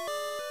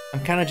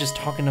 I'm kind of just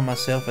talking to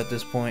myself at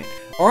this point.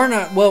 Aren't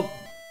I? Well,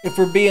 if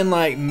we're being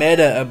like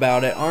meta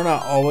about it, aren't I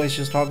always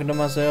just talking to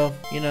myself?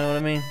 You know what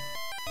I mean?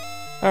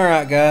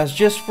 Alright guys,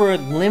 just for a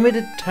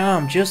limited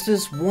time, just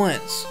this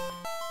once,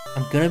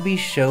 I'm gonna be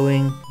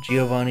showing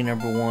Giovanni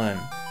 #1.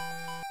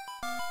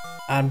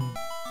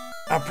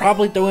 I'll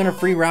probably throw in a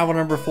free rival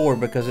 #4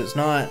 because it's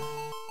not,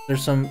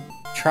 there's some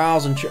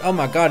Trials and oh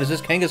my god, is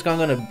this Kangaskhan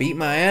gonna beat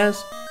my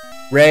ass?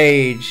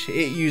 Rage.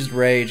 It used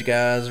Rage,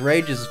 guys.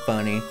 Rage is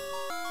funny.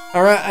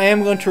 Alright, I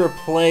am going to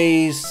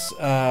replace,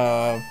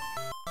 we'll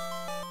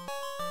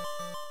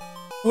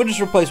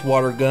just replace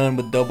Water Gun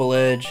with Double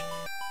Edge.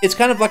 It's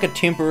kind of like a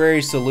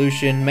temporary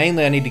solution.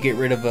 Mainly I need to get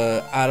rid of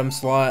a item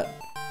slot.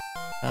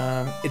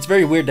 It's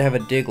very weird to have a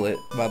Diglett,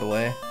 by the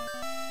way.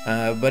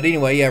 But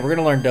anyway, yeah, we're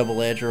gonna learn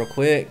Double Edge real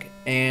quick.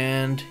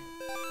 And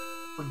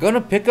we're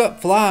gonna pick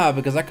up Fly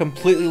because I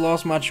completely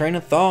lost my train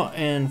of thought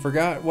and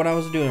forgot what I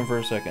was doing for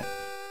a second.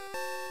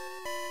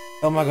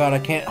 Oh my god, I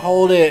can't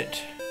hold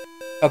it.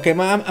 Okay,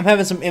 I'm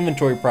having some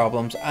inventory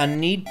problems. I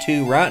need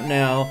to right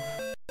now,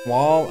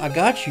 while I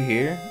got you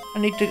here, I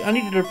need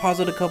to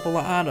deposit a couple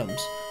of items.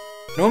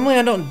 Normally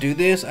I don't do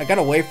this. I got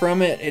away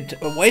from it. It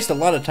wastes a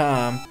lot of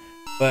time,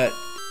 but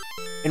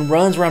in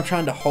runs where I'm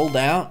trying to hold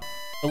out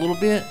a little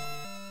bit,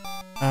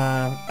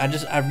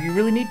 you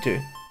really need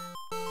to.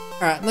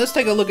 Alright, let's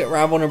take a look at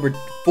rival number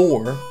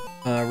 4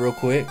 real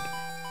quick.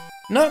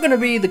 Not gonna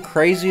be the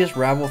craziest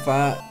rival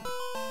fight.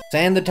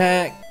 Sand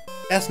attack,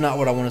 that's not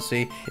what I want to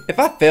see. If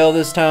I fail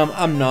this time,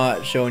 I'm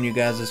not showing you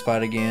guys this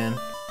fight again.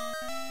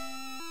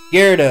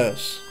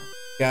 Gyarados.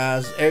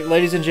 Guys,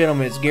 ladies and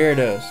gentlemen, it's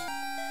Gyarados.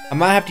 I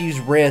might have to use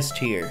Rest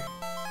here.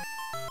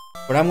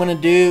 What I'm gonna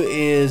do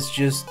is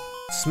just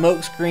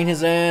smoke screen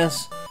his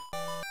ass.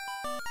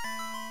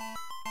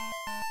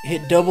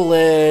 Hit Double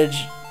Edge.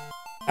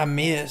 I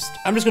missed.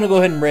 I'm just gonna go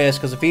ahead and rest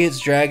because if he hits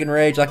Dragon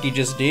Rage like he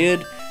just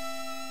did,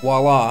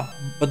 voila.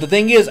 But the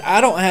thing is,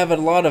 I don't have a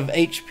lot of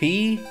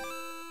HP.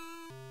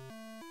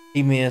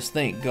 He missed,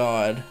 thank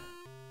God.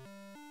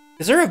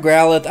 Is there a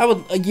Growlithe? I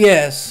would,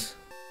 yes.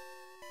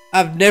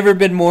 I've never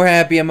been more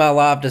happy in my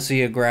life to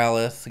see a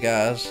Growlithe,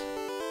 guys.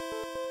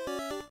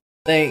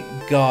 Thank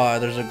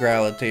God there's a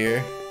Growlithe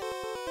here.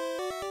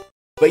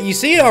 But you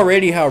see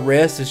already how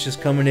Rest is just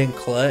coming in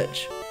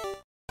clutch.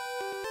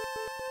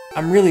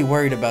 I'm really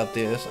worried about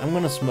this. I'm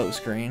gonna smoke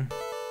screen.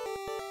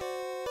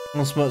 I'm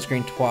gonna smoke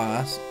screen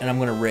twice, and I'm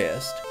gonna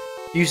rest.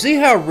 You see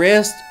how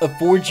Rest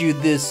affords you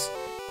this?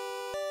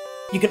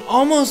 You can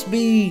almost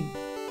be,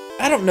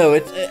 I don't know.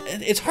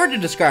 It's hard to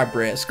describe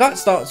Rest. Scott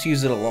Stotts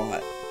uses it a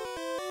lot,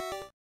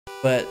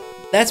 but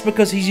that's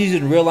because he's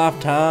using real life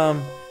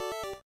time.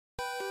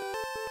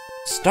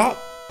 Stop.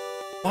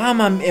 Why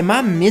am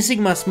I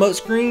missing my smoke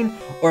screen,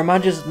 or am I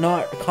just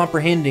not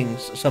comprehending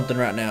something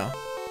right now?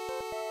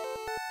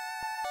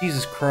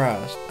 Jesus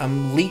Christ.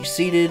 I'm leech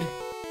seated.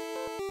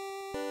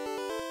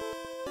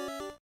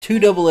 2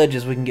 double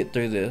edges, we can get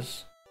through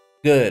this.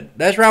 Good.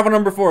 That's rival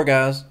number 4,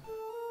 guys.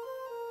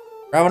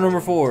 Rival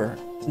number 4.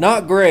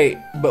 Not great,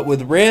 but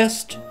with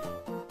Rest,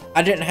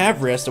 I didn't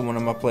have Rest in one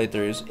of my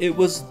playthroughs. It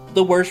was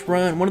the worst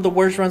run, one of the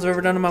worst runs I've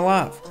ever done in my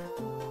life.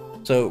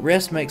 So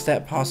Rest makes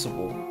that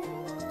possible.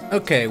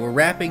 Okay, we're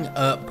wrapping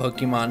up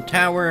Pokemon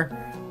Tower.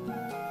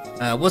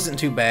 Wasn't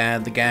too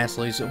bad, the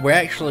Ghastlies. We're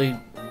actually,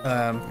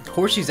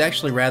 Horsea's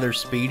actually rather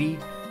speedy,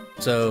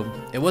 so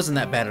it wasn't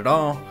that bad at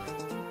all.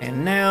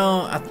 And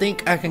now, I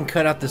think I can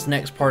cut out this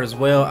next part as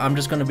well. I'm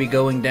just going to be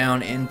going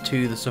down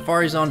into the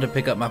Safari Zone to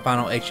pick up my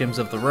final HMs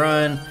of the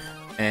run,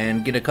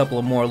 and get a couple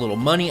of more little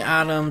money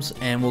items,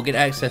 and we'll get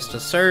access to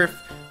Surf,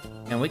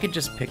 and we can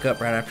just pick up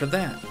right after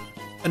that.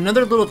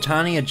 Another little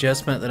tiny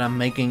adjustment that I'm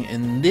making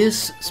in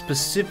this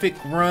specific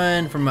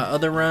run from my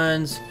other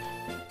runs,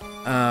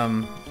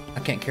 I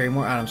can't carry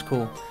more items,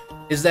 cool,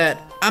 is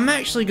that I'm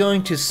actually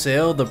going to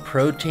sell the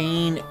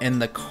protein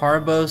and the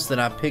carbos that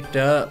I picked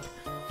up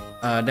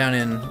down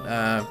in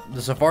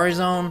the Safari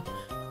Zone,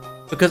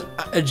 because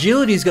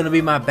agility is going to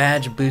be my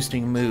badge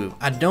boosting move.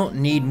 I don't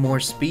need more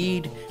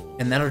speed,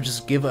 and that'll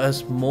just give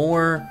us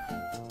more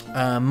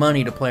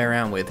money to play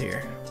around with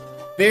here.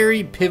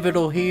 Very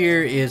pivotal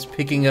here is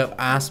picking up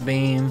Ice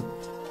Beam.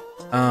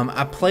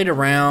 I played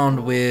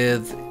around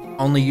with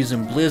only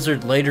using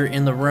Blizzard later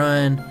in the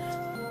run,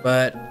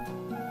 but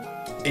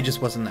it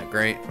just wasn't that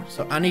great.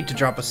 So I need to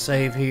drop a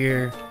save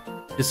here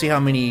to see how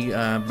many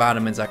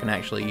vitamins I can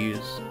actually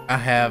use. I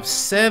have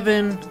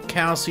 7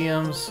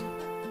 calciums.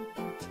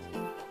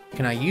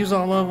 Can I use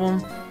all of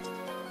them?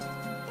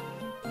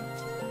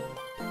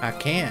 I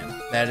can.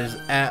 That is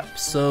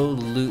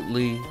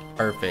absolutely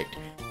perfect.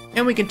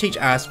 And we can teach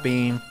Ice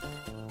Beam.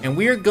 And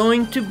we are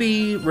going to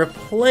be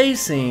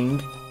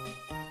replacing,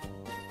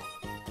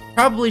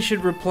 probably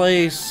should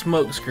replace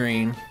Smoke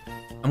Screen.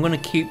 I'm going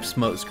to keep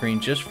Smoke Screen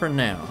just for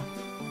now.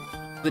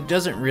 It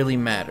doesn't really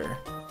matter.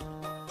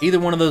 Either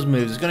one of those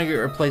moves is going to get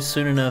replaced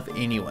soon enough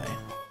anyway.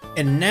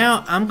 And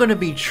now I'm going to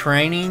be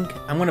training.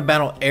 I'm going to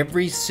battle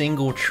every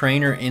single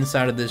trainer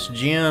inside of this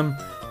gym.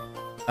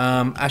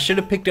 I should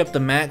have picked up the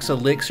Max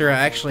Elixir. I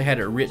actually had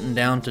it written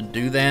down to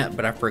do that,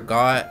 but I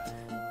forgot.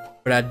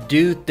 But I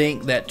do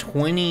think that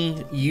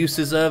 20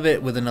 uses of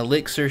it with an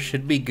Elixir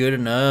should be good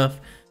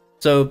enough.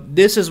 So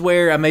this is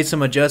where I made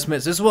some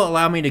adjustments. This will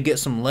allow me to get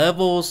some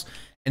levels,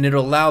 and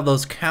it'll allow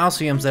those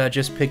calciums that I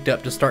just picked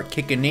up to start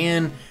kicking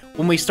in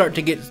when we start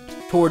to get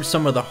towards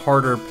some of the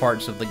harder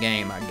parts of the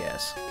game, I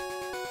guess.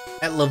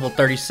 At level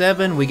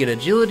 37, we get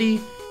agility,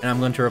 and I'm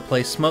going to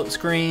replace Smoke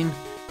Screen.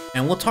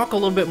 And we'll talk a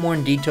little bit more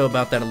in detail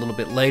about that a little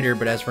bit later,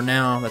 but as for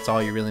now, that's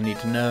all you really need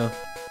to know.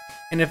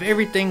 And if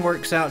everything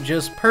works out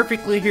just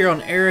perfectly here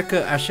on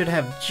Erica, I should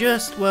have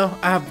just, well,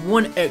 I have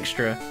one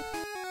extra,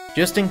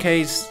 just in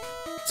case.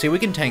 See, we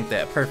can tank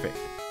that, perfect.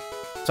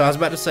 So I was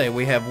about to say,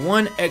 we have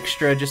one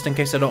extra just in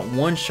case I don't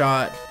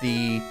one-shot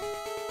the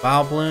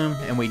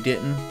Vileplume, and we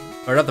didn't.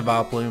 Or not the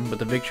Vileplume, but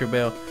the Victory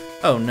Bell.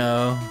 Oh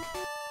no.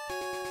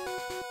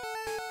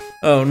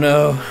 Oh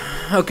no.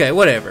 Okay,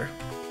 whatever.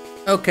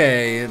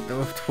 Okay,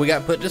 we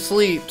got put to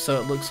sleep,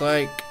 so it looks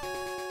like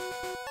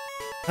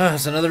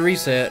it's another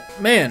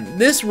reset. Man,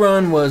 this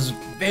run was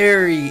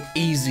very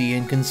easy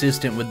and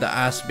consistent with the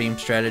Ice Beam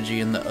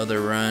strategy in the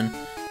other run.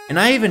 And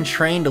I even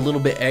trained a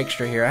little bit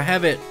extra here. I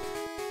have it,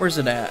 where's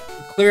it at?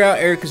 Clear out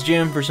Erica's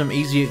gym for some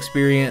easy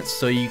experience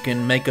so you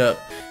can make up.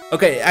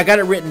 Okay, I got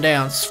it written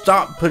down.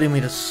 Stop putting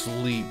me to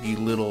sleep, you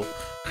little.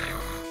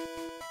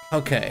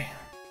 Okay.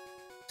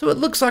 So it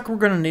looks like we're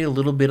gonna need a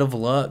little bit of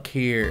luck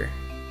here.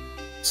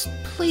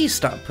 Please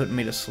stop putting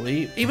me to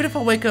sleep. Even if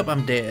I wake up,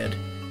 I'm dead.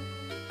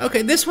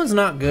 Okay, this one's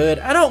not good.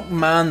 I don't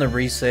mind the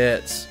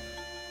resets.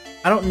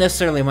 I don't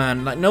necessarily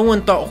mind. Like, no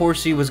one thought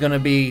Horsea was gonna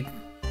be,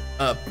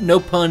 no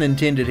pun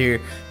intended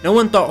here. No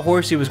one thought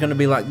Horsea was gonna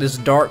be like this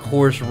dark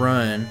horse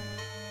run.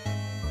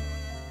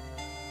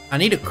 I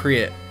need a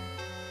crit.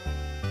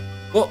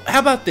 Well, how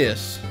about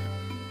this?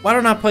 Why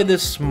don't I play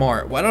this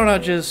smart? Why don't I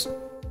just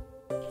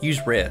use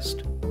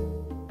rest?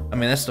 I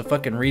mean, that's the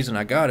fucking reason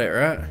I got it,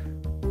 right?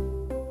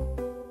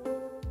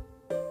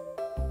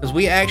 Because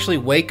we actually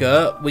wake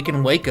up. We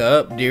can wake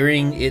up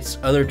during its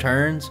other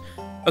turns.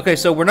 Okay,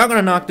 so we're not going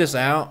to knock this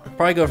out.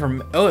 Probably go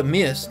from... Oh, it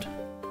missed.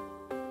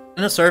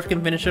 And a Surf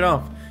can finish it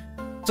off.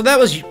 So that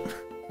was...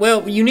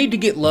 Well, you need to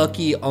get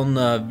lucky on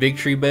the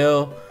Victory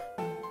Bell.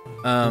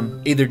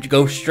 Either to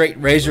go straight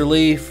Razor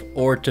Leaf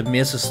or to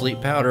miss a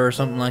Sleep Powder or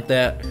something like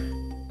that.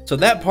 So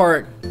that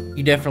part,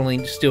 you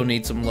definitely still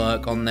need some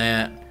luck on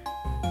that.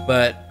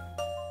 But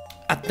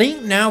I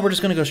think now we're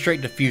just going to go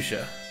straight to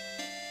Fuchsia.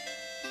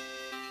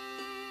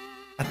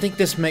 I think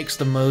this makes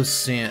the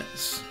most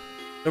sense.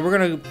 So we're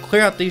going to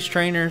clear out these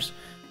trainers,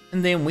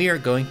 and then we are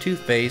going to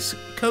face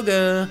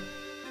Koga.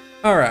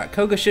 Alright,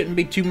 Koga shouldn't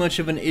be too much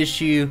of an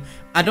issue.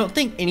 I don't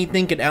think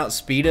anything could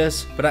outspeed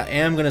us, but I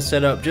am going to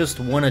set up just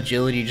one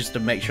agility just to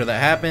make sure that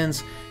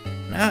happens.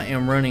 And I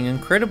am running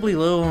incredibly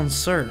low on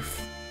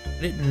Surf.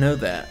 I didn't know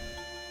that.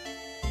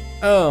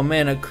 Oh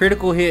man, a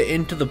critical hit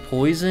into the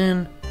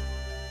poison?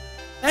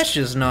 That's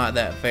just not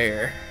that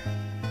fair.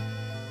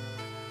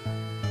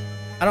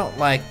 I don't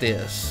like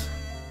this.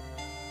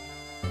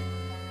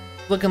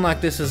 Looking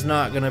like this is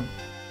not gonna...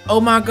 Oh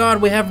my god,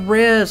 we have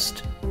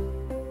rest!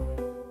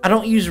 I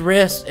don't use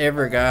rest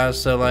ever, guys,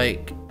 so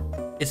like...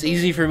 It's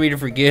easy for me to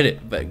forget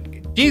it,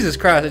 but... Jesus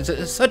Christ,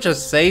 it's such a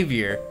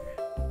savior.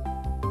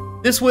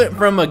 This went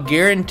from a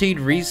guaranteed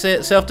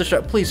reset,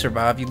 self-destruct... Please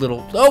survive, you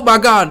little... Oh my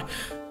god!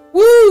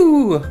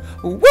 Woo!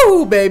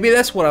 Woo, baby,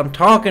 that's what I'm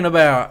talking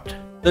about!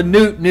 The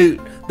Newt,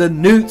 the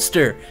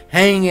Newtster,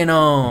 hanging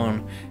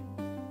on.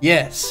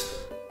 Yes.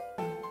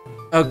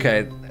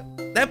 Okay,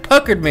 that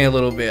puckered me a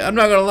little bit. I'm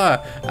not gonna lie.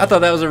 I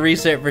thought that was a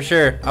reset for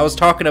sure. I was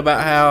talking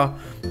about how...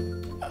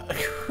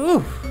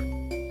 Whew,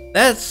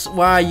 that's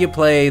why you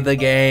play the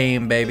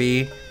game,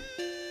 baby.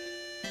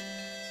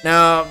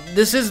 Now,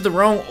 this is the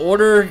wrong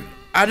order.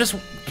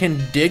 Can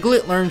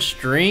Diglett learn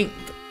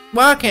Strength?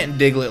 Why can't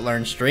Diglett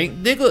learn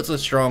Strength? Diglett's a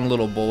strong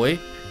little boy.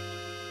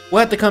 We'll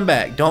have to come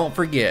back. Don't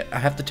forget. I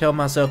have to tell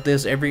myself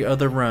this every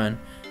other run.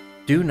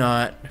 Do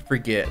not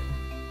forget.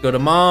 Go to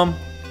Mom.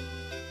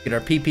 Get our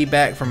PP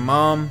back from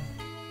Mom.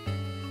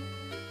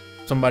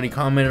 Somebody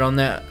commented on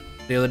that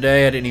the other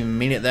day. I didn't even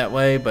mean it that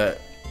way,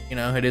 but, you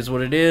know, it is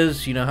what it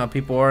is. You know how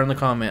people are in the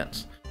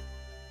comments.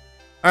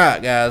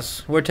 Alright,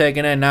 guys. We're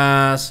taking a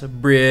nice,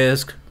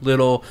 brisk,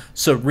 little,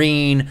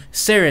 serene,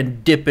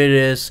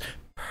 serendipitous,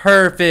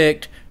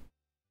 perfect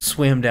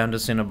swim down to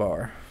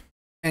Cinnabar.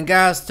 And,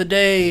 guys,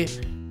 today,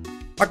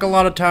 like a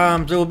lot of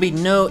times, there will be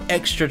no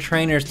extra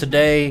trainers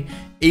today,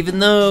 even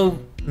though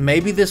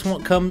maybe this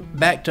won't come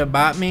back to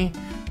bite me.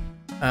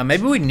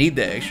 Maybe we need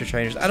the extra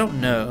trainers. I don't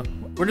know.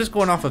 We're just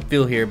going off a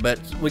feel here, but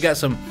we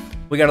got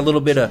a little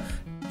bit of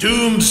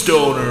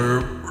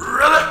Tombstoner.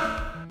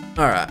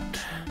 Alright.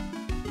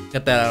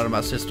 Got that out of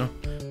my system.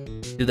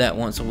 Do that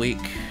once a week.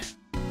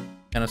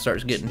 Kind of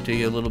starts getting to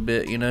you a little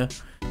bit, you know.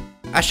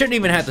 I shouldn't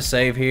even have to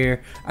save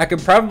here. I could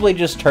probably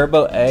just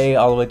Turbo A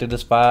all the way through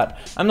this fight.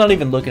 I'm not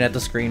even looking at the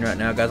screen right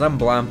now, guys. I'm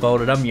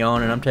blindfolded. I'm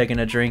yawning. I'm taking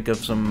a drink of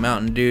some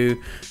Mountain Dew.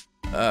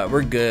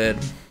 We're good.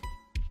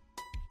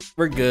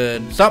 We're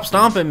good. Stop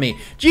stomping me.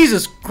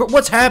 Jesus,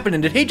 what's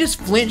happening? Did he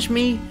just flinch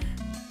me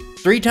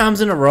 3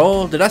 times in a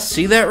row? Did I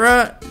see that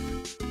right?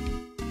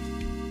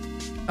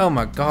 Oh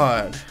my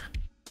god.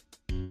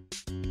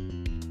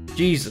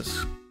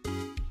 Jesus.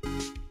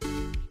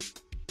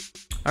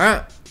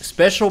 Alright.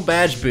 Special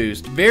badge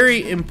boost.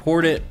 Very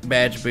important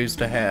badge boost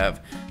to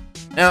have.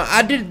 Now,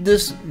 I did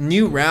this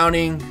new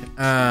routing.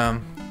 I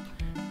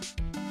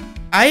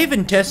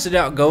even tested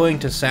out going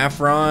to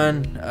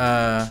Saffron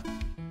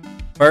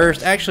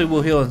first. Actually,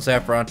 we'll heal in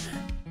Saffron.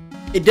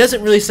 it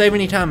doesn't really save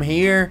any time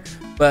here,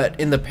 but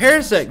in the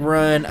Parasect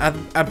run,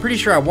 I'm pretty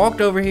sure I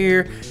walked over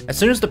here. As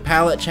soon as the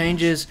palette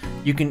changes,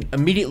 you can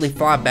immediately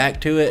fly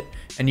back to it,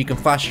 and you can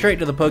fly straight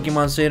to the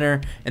Pokemon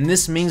Center, and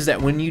this means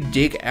that when you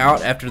dig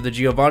out after the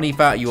Giovanni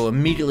fight, you will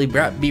immediately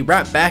be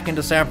right back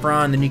into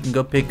Saffron, then you can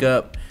go pick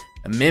up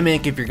a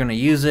Mimic if you're going to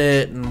use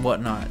it and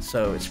whatnot.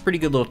 So it's a pretty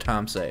good little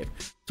time save.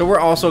 So we're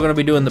also going to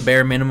be doing the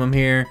bare minimum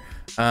here.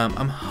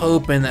 I'm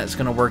hoping that's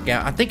going to work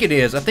out. I think it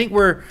is. I think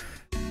we're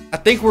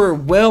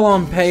well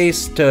on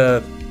pace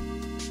to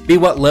be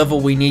what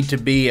level we need to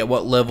be at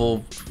what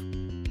level.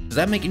 Does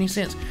that make any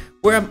sense?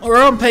 We're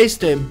on pace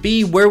to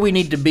be where we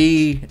need to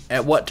be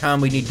at what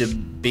time we need to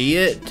be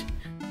it.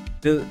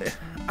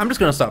 I'm just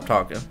gonna stop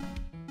talking.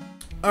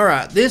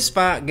 Alright, this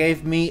fight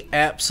gave me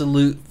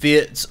absolute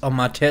fits on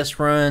my test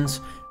runs.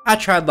 I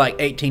tried like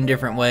 18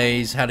 different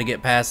ways how to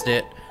get past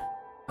it.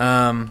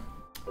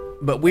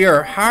 But we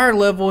are higher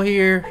level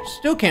here.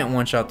 Still can't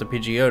one-shot the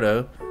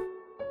Pidgeotto.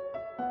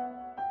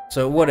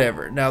 So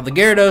whatever. Now the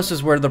Gyarados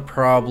is where the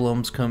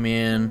problems come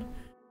in.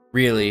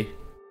 Really.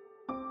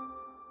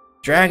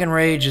 Dragon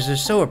Rage is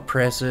just so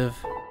oppressive.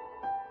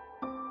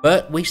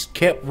 But we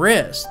kept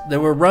rest. There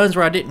were runs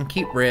where I didn't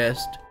keep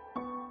rest.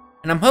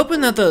 And I'm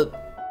hoping that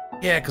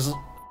yeah, because,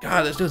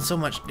 God, that's doing so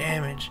much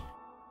damage.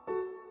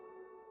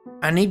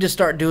 I need to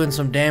start doing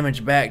some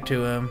damage back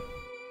to him.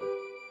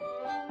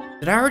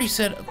 Did I already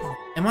set...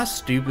 Am I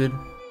stupid?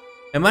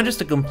 Am I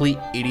just a complete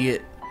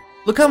idiot?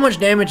 Look how much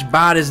damage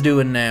Bite is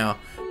doing now.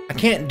 I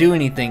can't do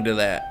anything to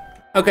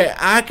that. Okay,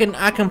 I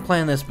can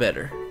plan this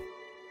better.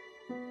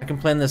 I can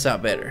plan this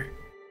out better.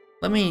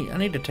 I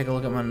need to take a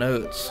look at my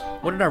notes.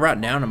 What did I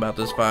write down about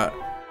this fight?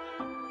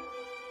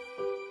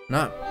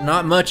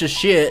 Not much of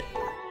shit.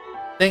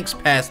 Thanks,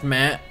 past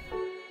Matt.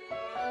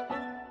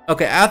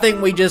 Okay, I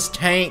think we just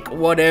tank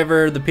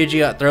whatever the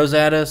Pidgeot throws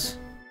at us.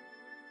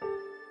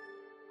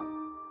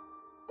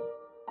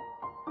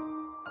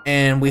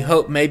 And we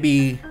hope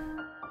maybe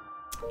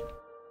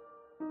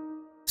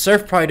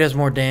Surf probably does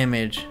more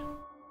damage.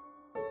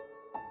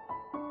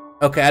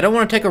 Okay, I don't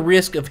want to take a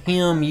risk of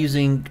him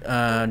using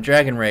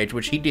Dragon Rage,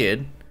 which he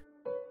did.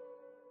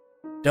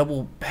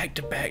 Double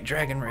back-to-back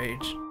Dragon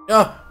Rage.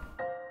 Oh,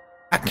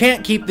 I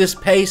can't keep this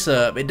pace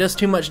up. It does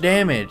too much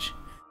damage.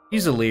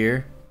 Use a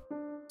Leer.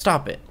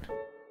 Stop it.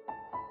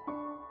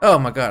 Oh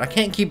my god, I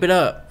can't keep it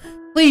up.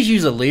 Please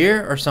use a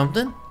Leer or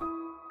something.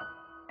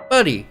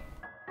 Buddy.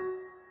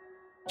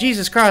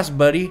 Jesus Christ,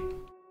 buddy.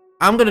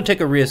 I'm gonna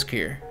take a risk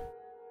here.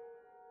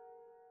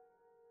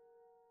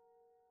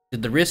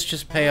 Did the risk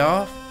just pay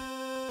off?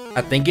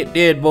 I think it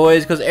did,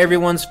 boys, because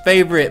everyone's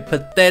favorite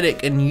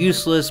pathetic and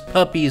useless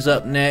puppy's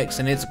up next,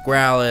 and it's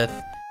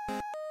Growlithe.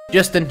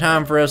 Just in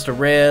time for us to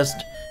rest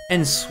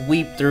and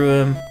sweep through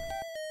him.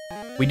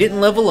 We didn't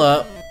level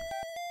up.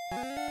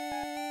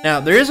 Now,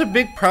 there is a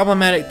big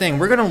problematic thing.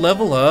 We're gonna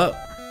level up.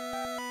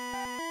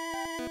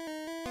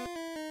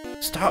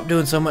 Stop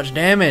doing so much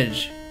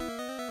damage.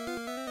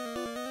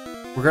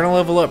 We're gonna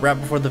level up right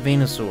before the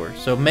Venusaur.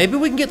 So maybe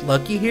we can get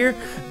lucky here.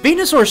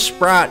 Venusaur's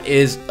Sprite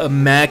is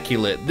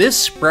immaculate. This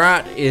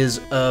Sprite is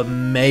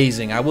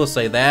amazing. I will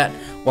say that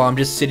while I'm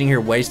just sitting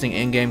here wasting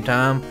in-game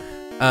time.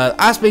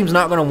 Ice Beam's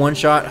not gonna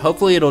one-shot.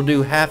 Hopefully it'll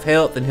do half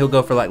health and he'll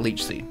go for like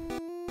Leech Seed.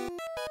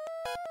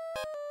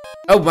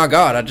 Oh my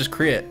god, I just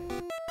crit.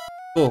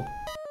 Cool.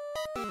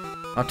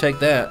 I'll take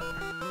that.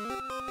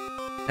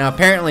 Now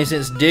apparently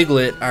since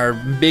Diglett, our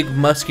big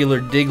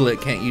muscular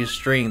Diglett can't use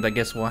strength, I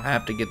guess we'll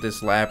have to get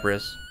this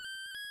Lapras.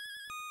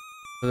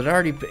 But it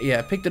already, yeah,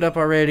 I picked it up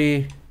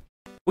already.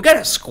 We got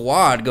a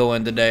squad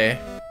going today.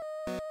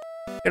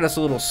 Got us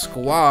a little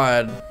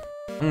squad.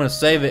 I'm gonna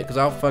save it because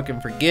I'll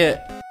fucking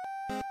forget.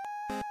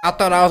 I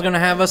thought I was gonna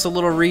have us a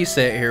little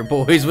reset here,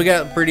 boys. We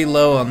got pretty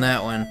low on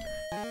that one.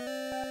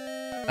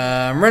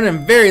 I'm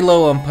running very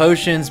low on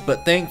potions,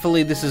 but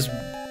thankfully this is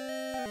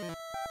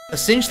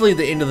essentially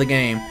the end of the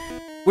game.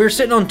 We're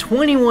sitting on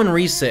 21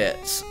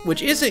 resets,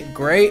 which isn't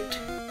great.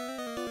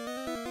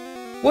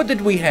 What did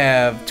we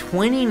have?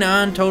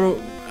 29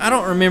 total. I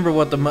don't remember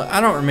what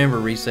I don't remember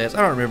resets.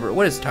 I don't remember.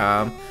 What is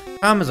time?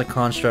 Time is a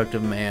construct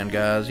of man,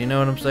 guys. You know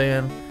what I'm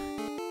saying?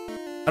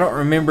 I don't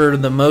remember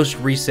the most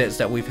resets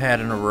that we've had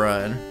in a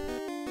run.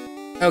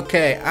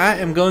 Okay, I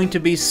am going to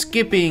be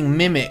skipping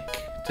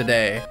Mimic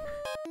today.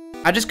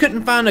 I just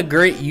couldn't find a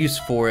great use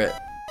for it.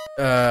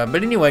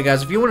 But anyway,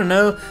 guys, if you want to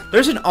know,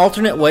 there's an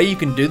alternate way you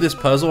can do this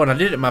puzzle, and I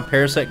did it in my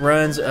Parasect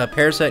runs.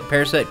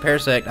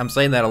 Parasect. I'm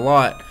saying that a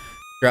lot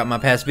throughout my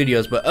past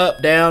videos. But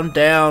up, down,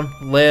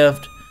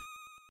 left.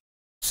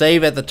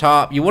 Save at the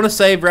top. You want to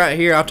save right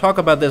here. I'll talk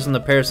about this in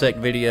the Parasect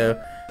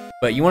video.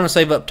 But you want to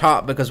save up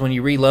top because when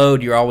you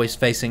reload, you're always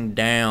facing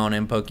down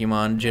in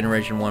Pokemon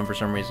Generation 1 for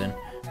some reason.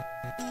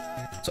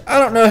 So I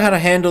don't know how to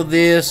handle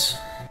this.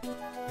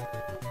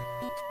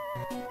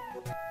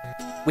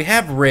 We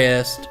have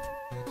rest.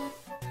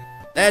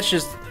 That's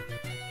just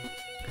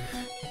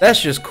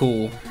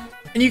cool.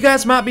 And you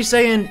guys might be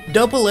saying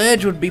Double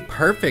Edge would be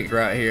perfect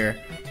right here.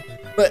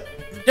 But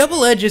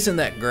Double Edge isn't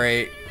that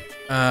great.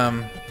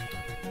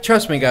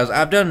 Trust me guys,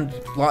 I've done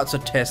lots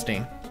of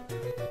testing.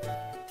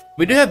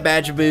 We do have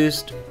badge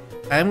boost.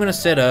 I'm gonna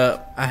set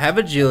up. I have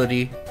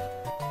agility.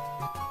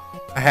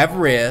 I have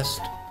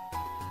rest.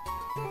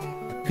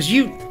 Cause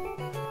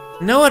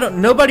no, I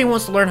don't. Nobody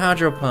wants to learn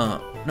hydro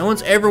pump. No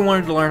one's ever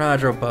wanted to learn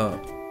hydro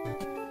pump.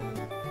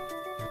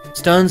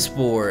 Stun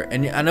spore,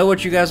 and I know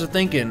what you guys are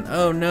thinking.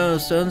 Oh no,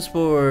 stun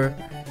spore.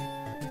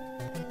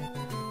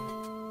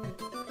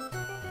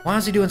 Why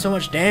is he doing so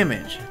much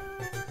damage?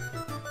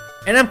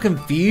 And I'm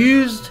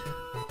confused.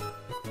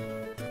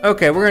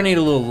 Okay, we're gonna need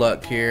a little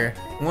luck here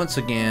once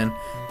again.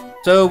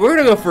 So we're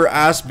gonna go for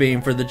Ice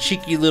Beam for the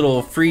cheeky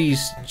little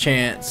freeze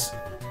chance.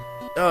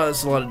 Oh,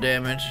 that's a lot of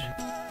damage.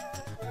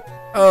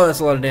 Oh,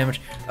 that's a lot of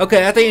damage.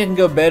 Okay, I think it can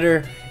go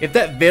better. If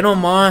that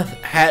Venomoth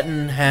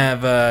hadn't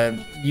have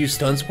used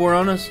Stun Spore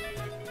on us,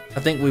 I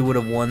think we would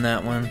have won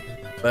that one.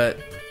 But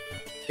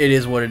it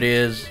is what it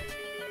is,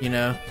 you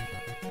know.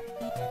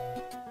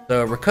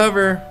 So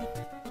recover,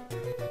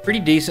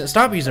 pretty decent.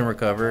 Stop using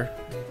recover.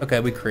 Okay,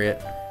 we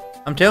crit.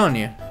 I'm telling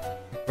you,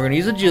 we're gonna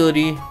use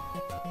agility.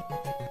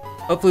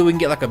 Hopefully we can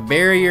get like a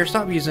barrier.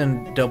 Stop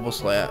using double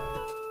slap.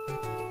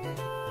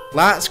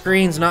 Light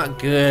screen's not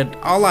good.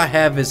 All I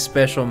have is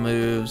special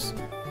moves,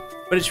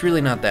 but it's really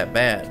not that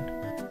bad.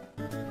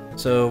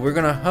 So we're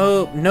gonna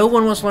hope. No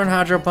one wants to learn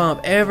hydro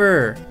pump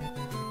ever.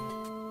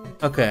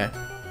 Okay.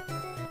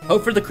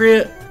 Hope for the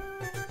crit.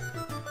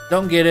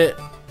 Don't get it.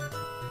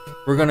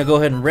 We're gonna go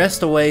ahead and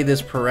rest away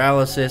this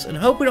paralysis and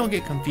hope we don't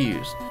get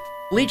confused.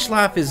 Leech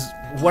life is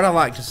what I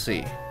like to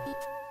see.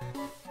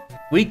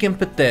 Weak and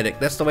pathetic.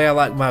 That's the way I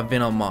like my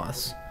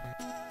Venomoths.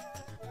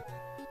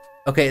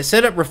 Okay, it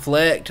set up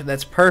reflect.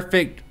 That's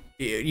perfect.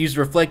 Use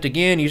reflect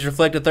again. Use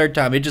reflect a third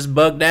time. It just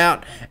bugged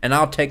out, and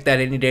I'll take that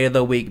any day of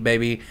the week,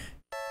 baby.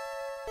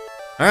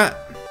 Alright.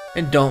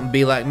 And don't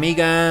be like me,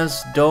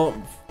 guys.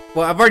 Don't...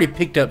 Well, I've already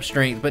picked up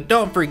strength, but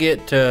don't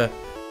forget to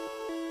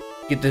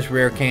get this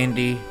rare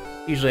candy.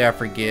 Usually I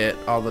forget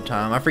all the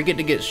time. I forget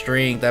to get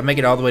strength. I make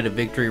it all the way to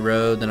Victory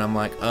Road, then I'm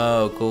like,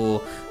 oh,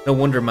 cool. No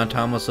wonder my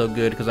time was so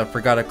good, because I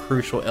forgot a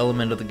crucial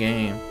element of the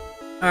game.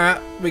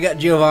 Alright, we got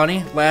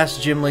Giovanni,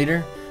 last gym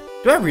leader.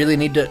 Do I really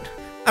need to...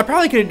 I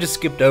probably could have just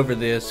skipped over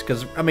this,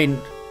 because, I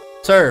mean,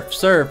 Surf.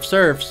 Doug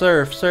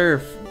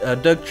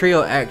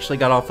Trio actually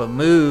got off a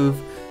move,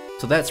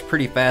 so that's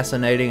pretty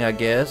fascinating, I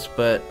guess,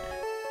 but,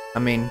 I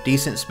mean,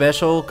 decent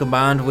special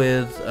combined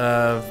with,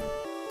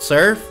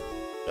 Surf.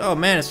 Oh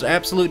man, it's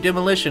absolute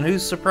demolition.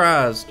 Who's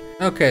surprised?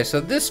 Okay, so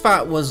this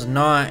fight was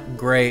not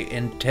great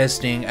in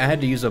testing. I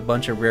had to use a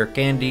bunch of rare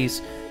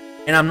candies,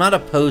 and I'm not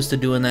opposed to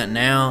doing that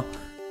now.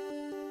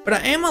 But I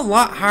am a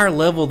lot higher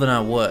level than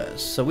I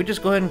was, so we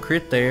just go ahead and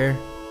crit there.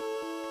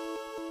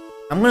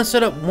 I'm going to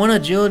set up one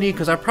agility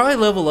because I probably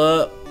level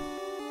up.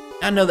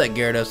 I know that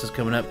Gyarados is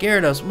coming up.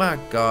 Gyarados, my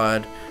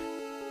god.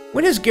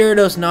 When is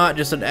Gyarados not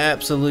just an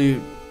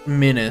absolute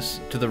menace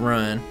to the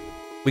run?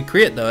 We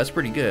crit though, that's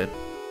pretty good.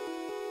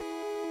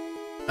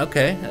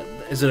 Okay,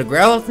 is it a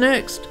Growlithe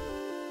next?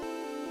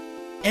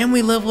 And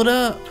we leveled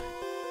up.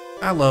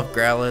 I love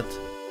Growlithe.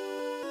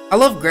 I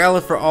love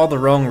Growlithe for all the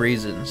wrong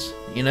reasons,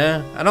 you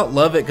know? I don't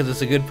love it because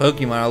it's a good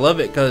Pokemon. I love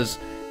it because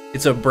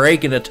it's a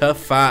break in a tough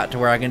fight to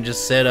where I can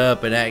just set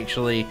up and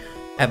actually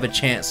have a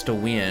chance to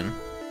win.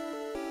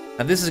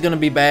 Now this is going to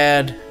be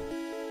bad.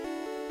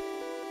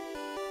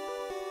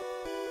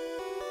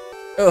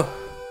 Oh.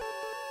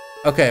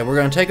 Okay, we're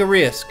going to take a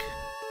risk.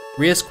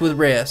 Risk with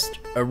rest.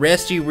 A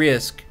resty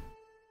risk.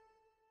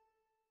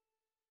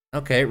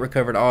 Okay,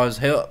 recovered all his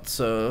health,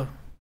 so...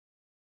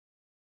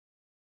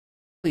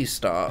 Please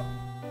stop.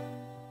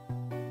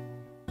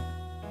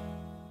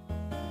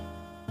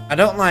 I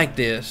don't like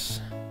this.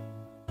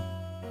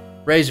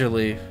 Razor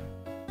Leaf.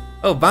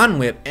 Oh, Vine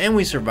Whip, and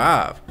we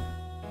survive.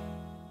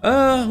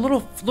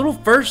 Little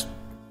first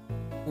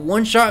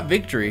one-shot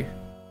victory.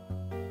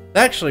 It's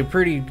actually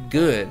pretty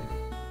good.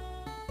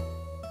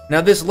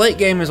 Now this late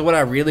game is what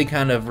I really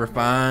kind of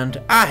refined.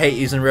 I hate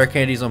using rare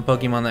candies on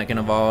Pokemon that can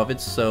evolve.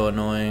 It's so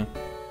annoying.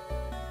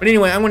 But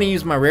anyway, I'm going to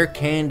use my rare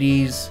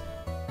candies.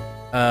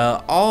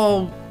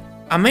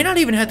 I may not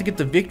even have to get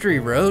the Victory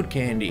Road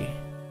candy.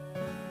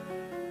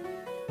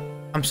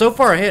 I'm so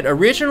far ahead.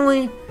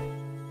 Originally,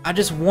 I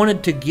just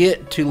wanted to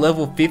get to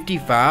level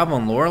 55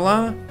 on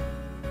Lorelei.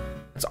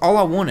 That's all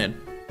I wanted.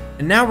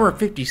 And now we're at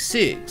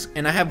 56,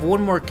 and I have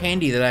one more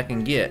candy that I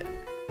can get.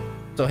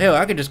 So hell,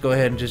 I could just go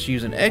ahead and just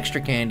use an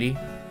extra candy.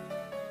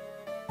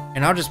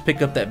 And I'll just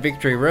pick up that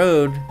Victory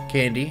Road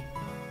candy.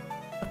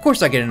 Of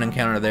course I get an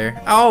encounter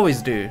there. I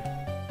always do.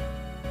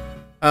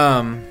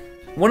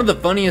 One of the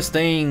funniest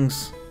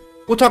things...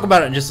 We'll talk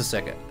about it in just a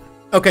second.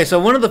 Okay, so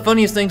one of the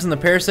funniest things in the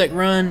Parasect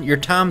run, you're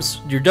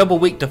double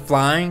weak to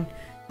flying.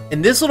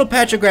 And this little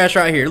patch of grass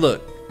right here,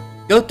 look.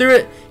 Go through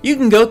it. You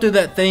can go through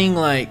that thing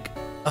like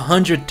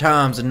 100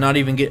 times and not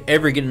even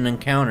ever get an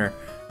encounter.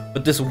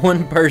 But this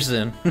one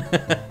person,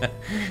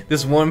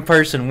 this one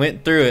person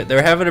went through it.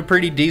 They're having a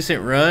pretty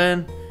decent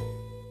run.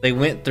 They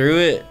went through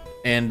it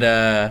and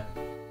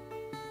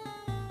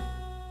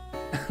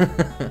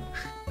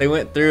they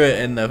went through it,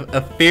 and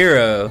a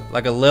Fearow,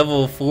 like a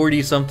level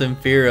 40 something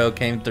Fearow,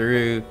 came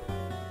through,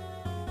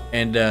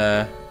 and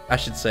I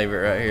should save it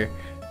right here.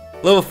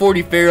 Level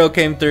 40 Pharaoh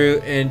came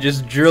through and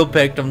just drill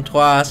pecked them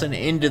twice and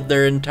ended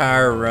their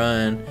entire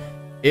run.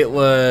 It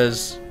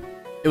was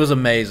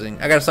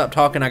amazing. I gotta stop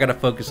talking. I gotta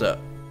focus up.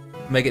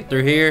 Make it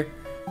through here,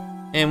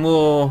 and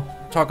we'll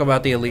talk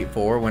about the Elite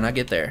Four when I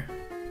get there.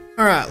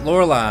 All right,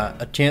 Lorelei,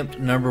 attempt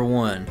number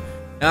 1.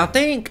 Now I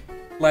think,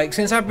 like,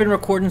 since I've been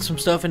recording some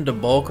stuff into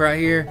bulk right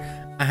here,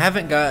 I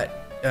haven't got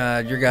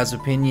your guys'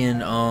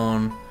 opinion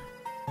on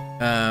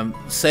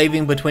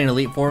saving between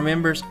Elite Four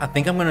members. I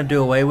think I'm gonna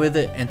do away with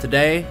it, and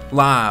today,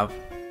 live,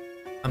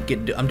 I'm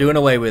doing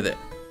away with it.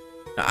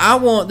 Now, I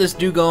want this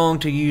dugong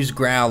to use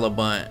growl a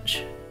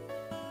bunch.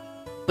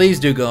 Please,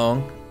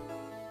 dugong.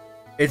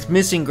 It's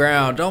missing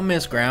growl. Don't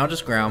miss growl,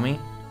 just growl me.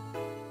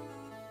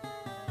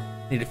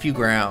 Need a few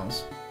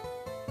growls.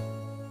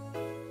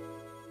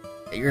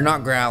 You're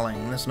not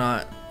growling. That's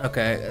not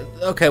okay.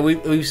 Okay,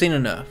 we've seen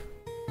enough.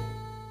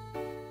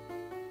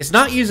 It's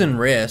not using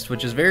rest,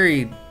 which is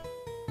very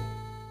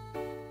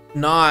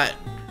not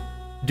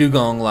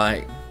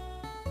dugong-like,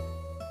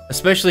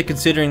 especially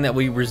considering that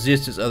we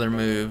resist its other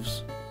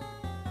moves.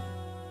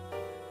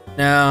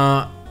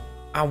 Now,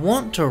 I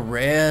want to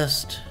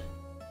rest.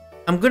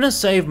 I'm gonna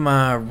save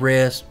my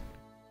rest.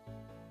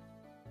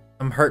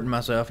 I'm hurting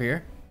myself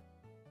here.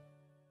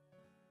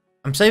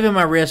 I'm saving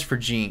my rest for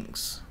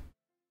Jinx.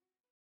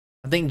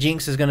 I think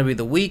Jinx is gonna be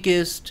the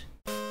weakest,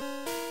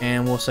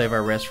 and we'll save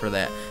our rest for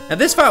that. Now,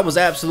 this fight was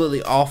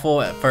absolutely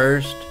awful at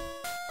first.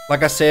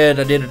 Like I said,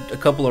 I did a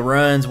couple of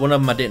runs. One of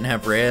them I didn't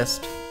have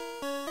rest.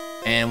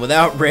 And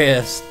without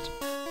rest,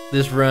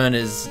 this run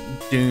is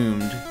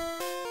doomed.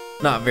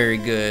 Not very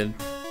good.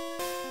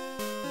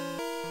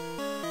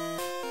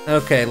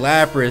 Okay,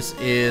 Lapras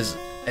is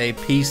a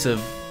piece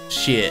of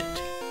shit.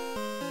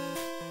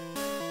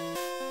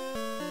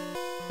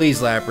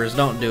 Please, Lapras,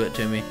 don't do it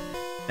to me.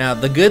 Now,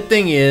 the good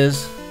thing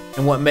is,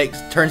 and what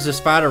turns this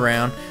fight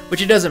around,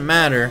 which it doesn't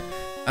matter,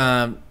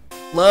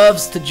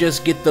 loves to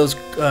just get those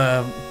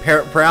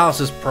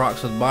paralysis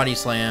procs with Body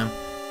Slam,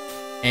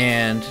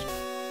 and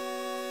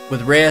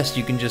with rest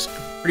you can just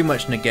pretty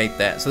much negate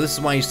that. So this is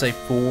why you say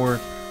four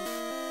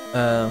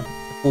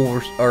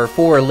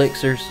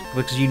elixirs,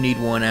 because you need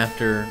one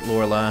after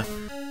Lorelei.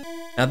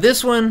 Now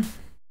this one,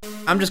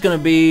 I'm just gonna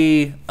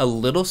be a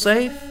little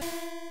safe.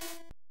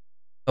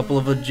 Couple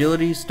of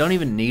agilities, don't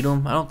even need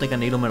them. I don't think I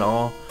need them at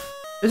all.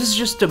 This is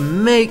just to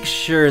make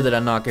sure that I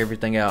knock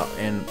everything out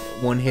in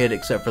one hit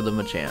except for the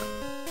Machamp.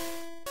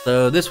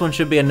 So this one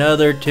should be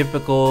another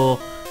typical,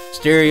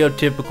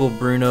 stereotypical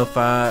Bruno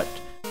fight.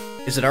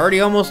 Is it already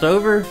almost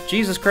over?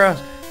 Jesus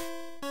Christ.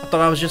 I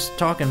thought I was just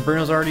talking.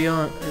 Bruno's already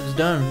on. It's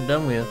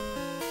done with.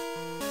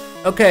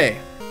 Okay.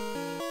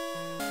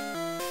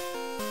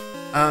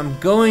 I'm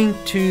going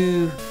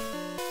to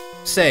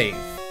save.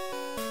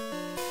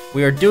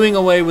 We are doing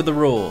away with the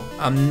rule.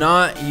 I'm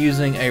not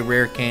using a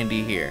rare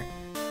candy here.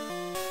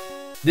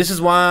 This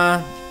is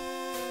why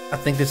I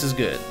think this is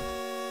good.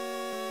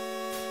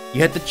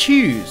 You have to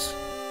choose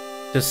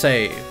to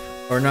save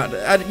or not.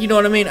 You know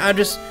what I mean?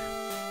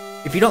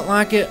 If you don't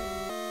like it,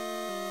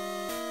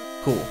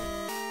 cool.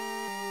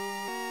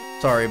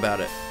 Sorry about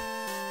it.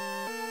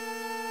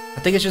 I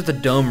think it's just a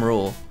dumb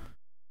rule.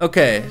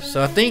 Okay,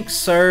 so I think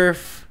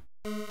Surf.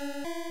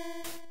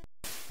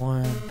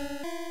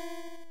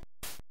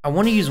 I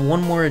want to use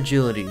one more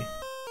agility,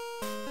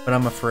 but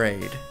I'm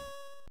afraid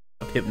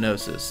of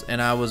Hypnosis,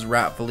 and I was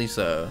rightfully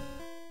so.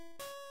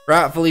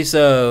 Rightfully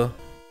so.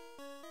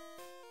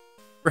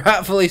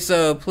 Rightfully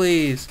so,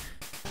 please.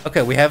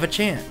 Okay, we have a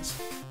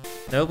chance.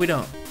 No, we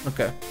don't.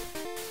 Okay.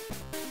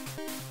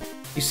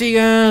 You see,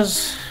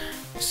 guys?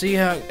 See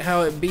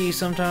how it be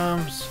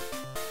sometimes?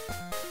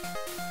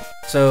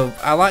 So,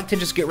 I like to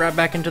just get right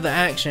back into the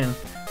action.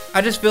 I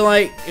just feel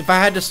like if I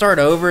had to start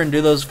over and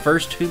do those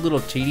first two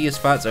little tedious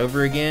fights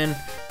over again,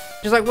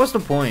 just like, what's the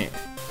point?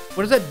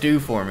 What does that do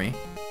for me?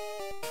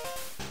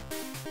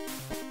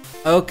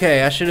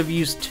 Okay, I should have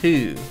used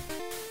 2.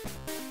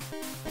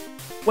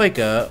 Wake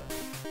up.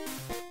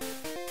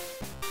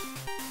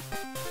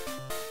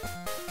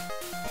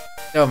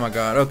 Oh my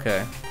god,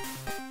 okay.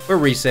 We're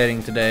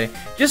resetting today.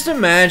 Just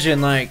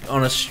imagine, like,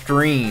 on a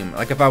stream,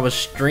 like if I was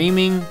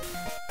streaming,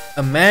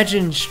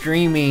 imagine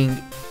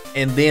streaming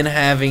and then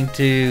having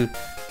to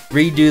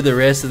redo the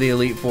rest of the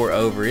Elite Four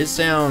over. It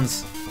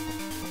sounds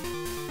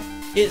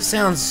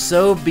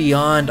so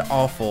beyond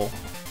awful.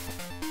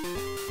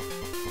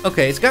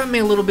 Okay, it's got me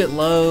a little bit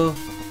low,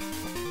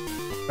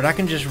 but I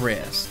can just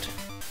rest.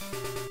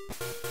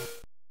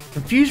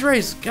 Confuse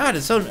Ray's, God,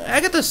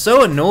 Agatha's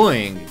so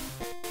annoying.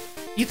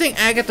 You think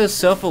Agatha's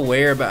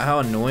self-aware about how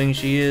annoying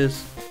she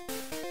is?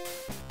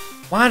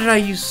 Why did I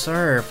use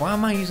Surf? Why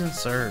am I using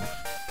Surf?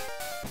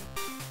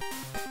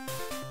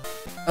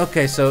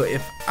 Okay, so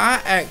if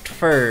I act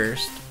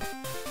first,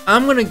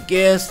 I'm gonna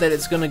guess that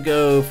it's gonna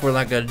go for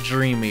like a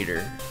Dream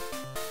Eater.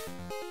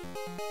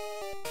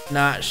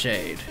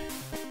 Nightshade.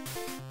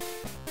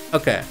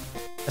 Okay,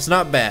 that's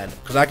not bad,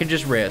 because I can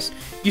just rest.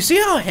 You see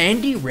how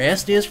handy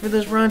rest is for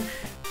this run?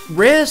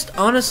 Rest,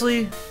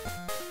 honestly,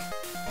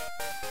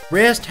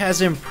 rest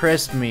has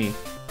impressed me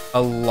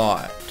a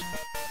lot.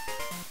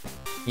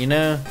 you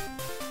know?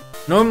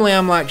 Normally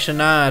I'm like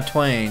Shania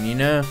Twain, you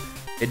know?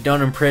 It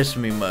don't impress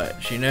me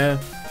much, you know?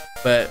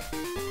 But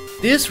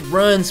this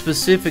run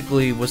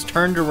specifically was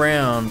turned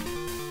around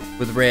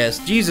with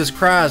rest. Jesus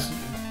Christ,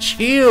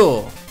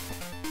 chill.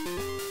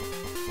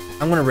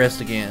 I'm gonna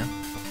rest again.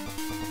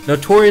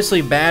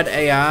 Notoriously bad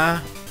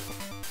AI.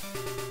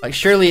 Like,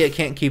 surely it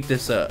can't keep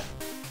this up.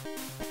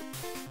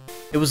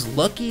 It was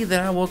lucky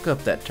that I woke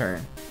up that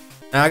turn.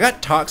 Now, I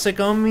got toxic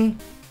on me,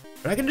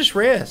 but I can just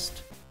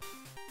rest.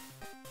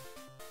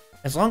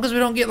 As long as we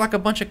don't get like a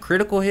bunch of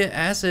critical hit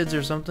acids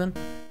or something.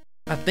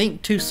 I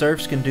think 2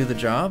 surfs can do the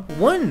job.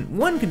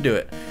 One can do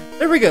it.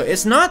 There we go.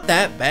 It's not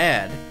that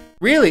bad.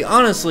 Really,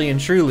 honestly and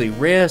truly,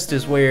 rest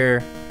is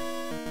where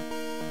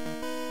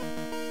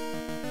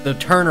the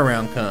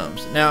turnaround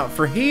comes. Now,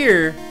 for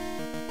here,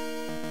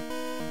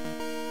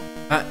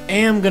 I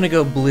am gonna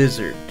go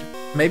Blizzard.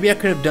 Maybe I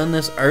could have done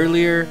this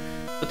earlier,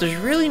 but there's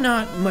really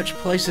not much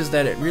places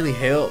that it really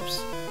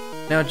helps.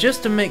 Now,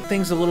 just to make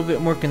things a little bit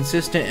more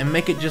consistent and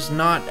make it just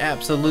not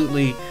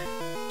absolutely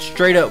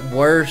straight up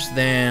worse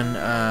than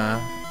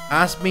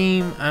Ice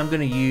Beam, I'm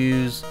gonna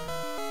use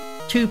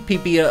 2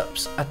 PP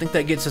ups. I think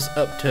that gets us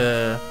up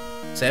to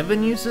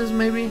 7 uses,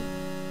 maybe?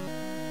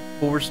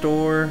 Full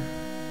restore.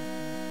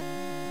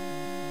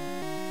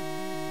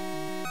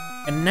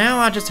 And now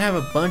I just have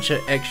a bunch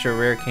of extra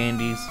rare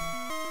candies.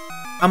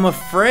 I'm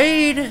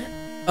afraid...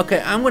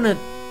 Okay,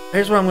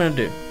 here's what I'm gonna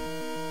do.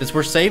 Since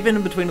we're saving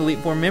in between Elite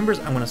Four members,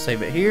 I'm gonna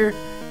save it here.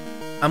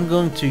 I'm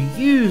going to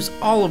use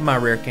all of my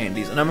rare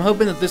candies, and I'm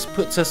hoping that this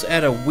puts us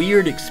at a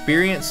weird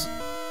experience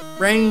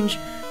range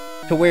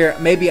to where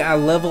maybe I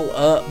level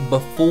up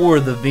before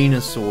the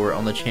Venusaur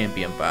on the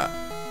champion fight.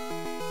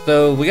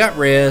 So we got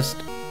rest.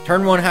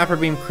 Turn 1 Hyper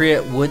Beam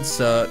crit would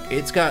suck.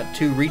 It's got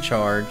 2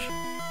 recharge.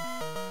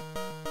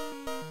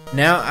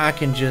 Now I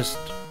can just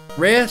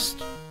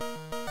rest.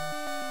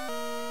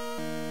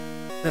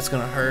 That's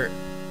gonna hurt.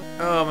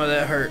 Oh man,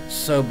 that hurts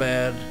so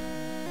bad.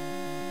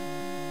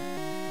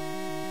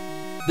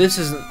 This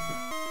is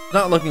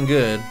not looking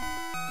good.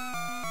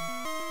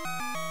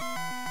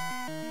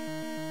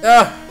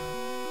 Ah.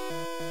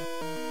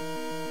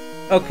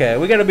 Okay,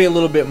 we gotta be a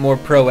little bit more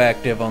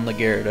proactive on the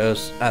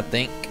Gyarados, I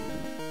think.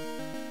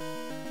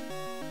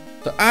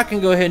 So I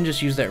can go ahead and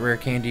just use that rare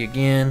candy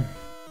again.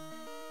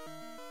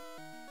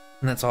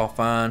 And that's all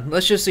fine.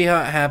 Let's just see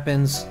how it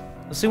happens.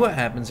 Let's see what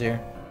happens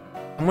here.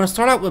 I'm gonna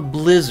start out with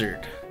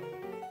Blizzard.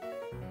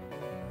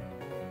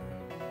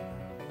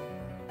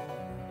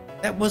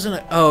 That wasn't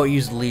a... Oh, it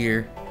used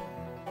Leer.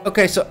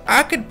 Okay, so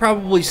I could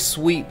probably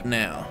sweep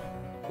now.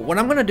 But what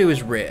I'm gonna do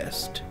is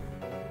rest.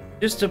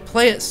 Just to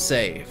play it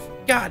safe.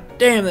 God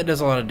damn, that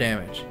does a lot of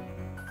damage.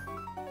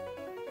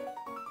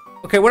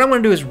 Okay, what I'm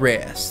gonna do is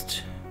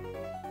rest.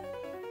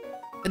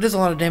 It does a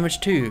lot of damage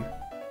too.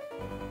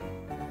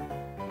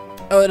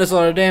 Oh, it does a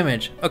lot of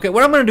damage. Okay,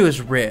 what I'm gonna do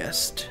is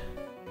rest.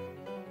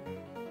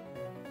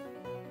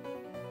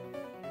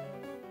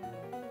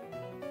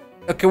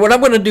 Okay, what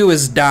I'm gonna do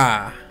is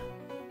die.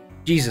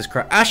 Jesus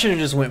Christ, I should have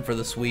just went for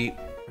the sweep.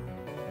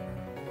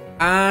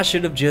 I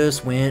should have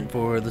just went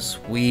for the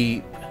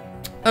sweep.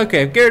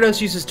 Okay, if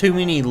Gyarados uses too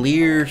many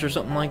Leers or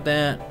something like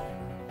that,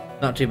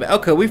 not too bad.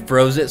 Okay, we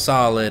froze it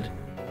solid.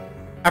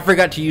 I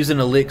forgot to use an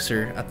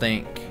elixir, I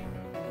think.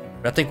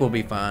 But I think we'll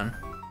be fine.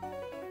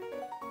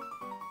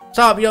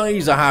 Stop, you don't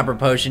use a hyper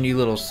potion, you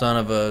little son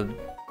of a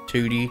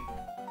tootie.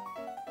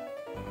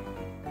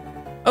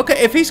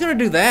 Okay, if he's gonna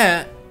do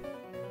that,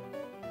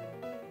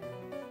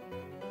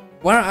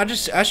 why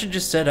don't I should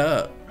just set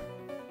up.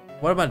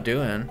 What am I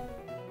doing?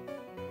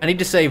 I need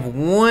to save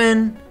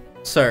 1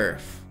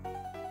 surf.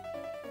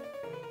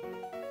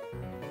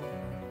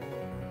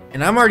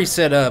 And I'm already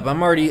set up.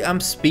 I'm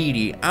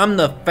speedy. I'm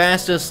the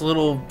fastest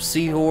little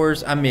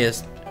seahorse. I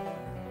missed.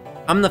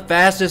 I'm the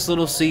fastest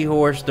little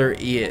seahorse there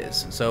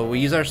is. So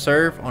we use our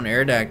surf on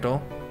Aerodactyl.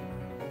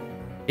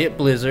 Hit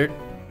Blizzard.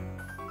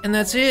 And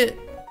that's it.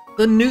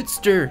 The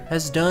Newtster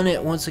has done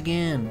it once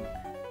again.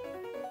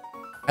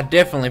 I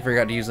definitely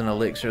forgot to use an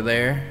elixir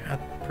there.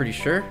 I'm pretty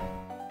sure.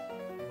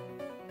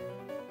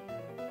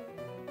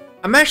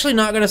 I'm actually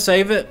not going to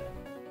save it.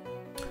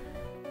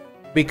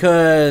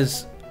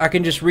 Because I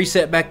can just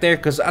reset back there.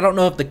 Because I don't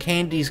know if the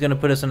candy's going to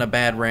put us in a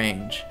bad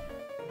range.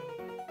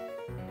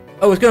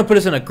 Oh, it's going to put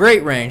us in a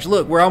great range.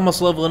 Look, we're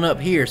almost leveling up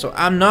here. So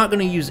I'm not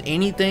going to use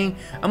anything.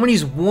 I'm going to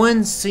use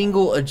 1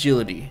 single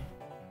agility.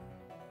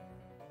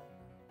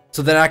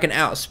 So that I can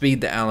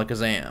outspeed the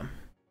Alakazam.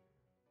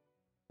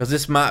 Because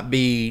this might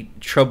be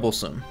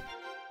troublesome.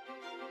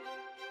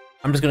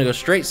 I'm just going to go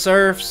straight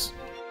surfs.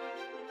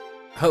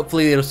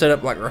 Hopefully it'll set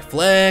up like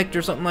reflect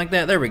or something like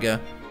that. There we go.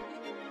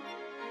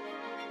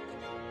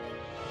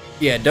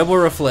 Yeah, double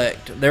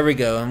reflect. There we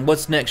go. And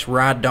what's next?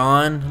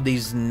 Rhydon.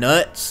 These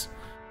nuts.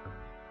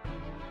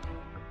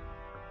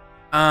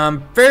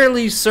 I'm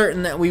fairly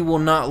certain that we will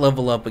not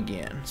level up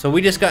again. So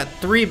we just got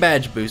 3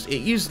 badge boosts. It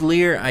used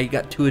Leer. I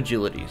got 2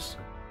 agilities.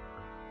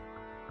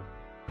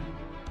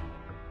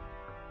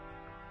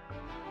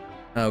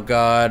 Oh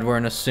god, we're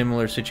in a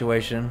similar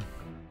situation.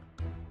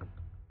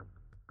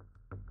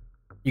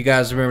 You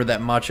guys remember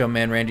that Macho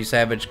Man Randy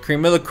Savage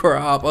cream of the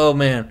crop? Oh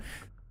man.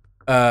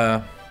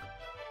 I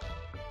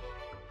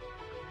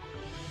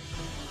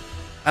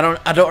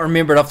don't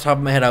remember it off the top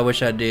of my head. I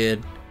wish I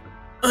did.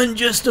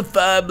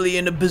 Unjustifiably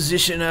in a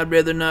position I'd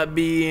rather not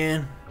be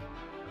in.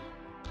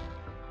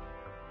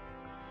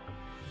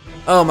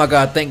 Oh my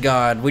god, thank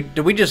god.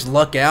 Did we just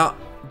luck out?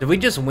 Did we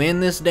just win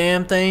this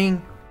damn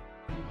thing?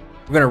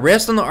 We're gonna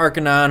rest on the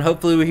Arcanine.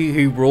 Hopefully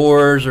he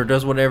roars or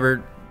does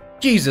whatever.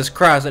 Jesus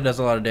Christ, that does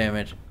a lot of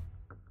damage.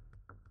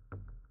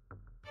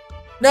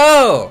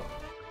 No!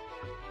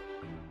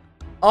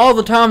 All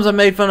the times I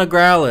made fun of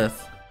Growlithe.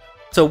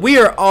 So we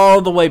are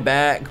all the way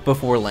back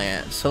before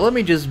Lance. So let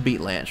me just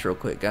beat Lance real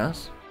quick,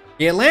 guys.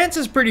 Yeah, Lance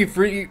is pretty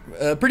free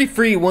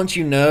once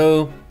you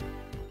know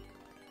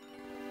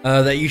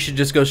that you should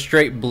just go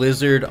straight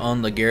Blizzard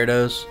on the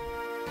Gyarados.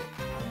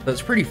 So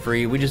it's pretty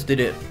free. We just did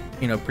it,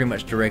 you know, pretty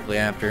much directly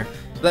after.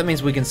 So that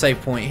means we can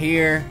save point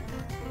here.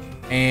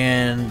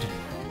 And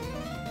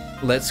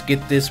let's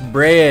get this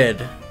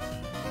bread.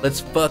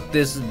 Let's fuck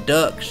this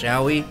duck,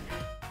 shall we?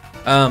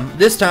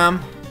 This time,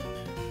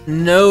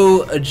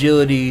 no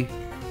agility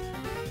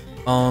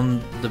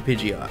on the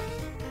Pidgeot.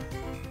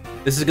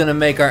 This is gonna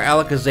make our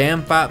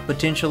Alakazam fight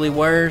potentially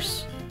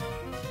worse,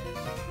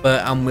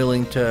 but I'm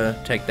willing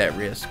to take that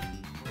risk.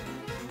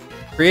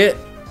 Crit.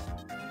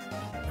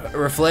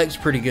 Reflects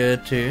pretty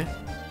good too.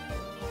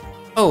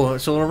 Oh,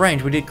 it's a little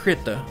range. We did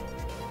crit though.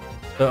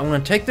 So I'm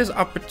gonna take this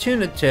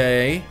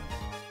opportunity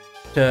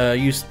to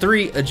use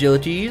 3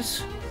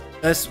 agilities.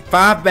 That's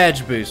 5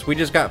 badge boosts. We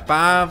just got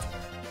 5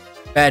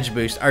 badge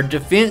boosts. Our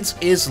defense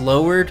is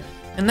lowered,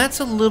 and that's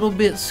a little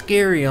bit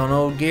scary on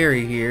old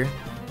Gary here.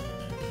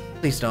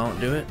 Please don't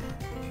do it.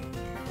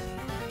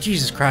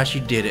 Jesus Christ,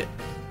 you did it.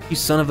 You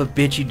son of a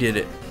bitch, you did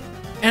it.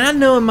 And I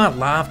know in my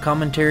live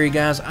commentary,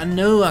 guys, I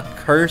know I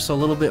curse a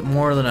little bit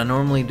more than I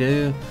normally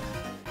do,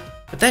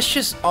 but that's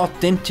just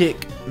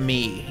authentic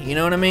me. You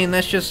know what I mean?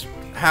 That's just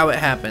how it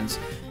happens.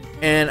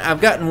 And I've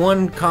gotten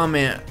one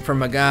comment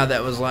from a guy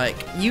that was like,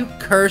 you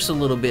curse a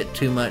little bit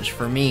too much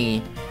for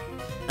me.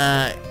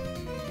 A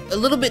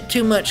little bit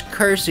too much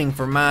cursing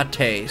for my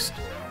taste.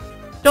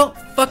 Don't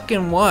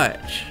fucking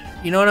watch.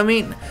 You know what I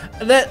mean?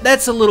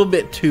 That's a little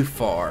bit too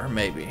far,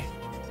 maybe.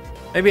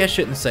 Maybe I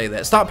shouldn't say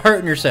that. Stop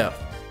hurting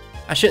yourself.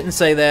 I shouldn't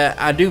say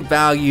that. I do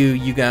value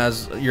you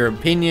guys, your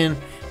opinion,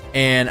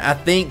 and I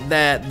think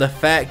that the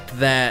fact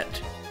that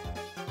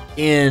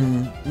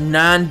in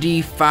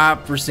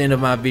 95% of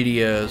my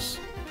videos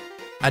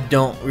I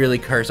don't really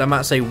curse. I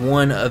might say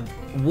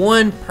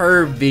one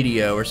per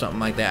video or something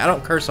like that. I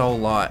don't curse a whole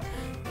lot.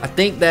 I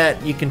think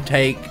that you can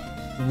take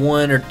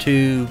 1 or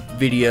 2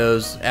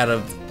 videos out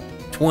of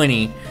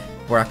 20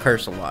 where I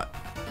curse a lot.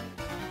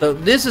 So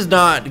this is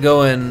not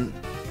going...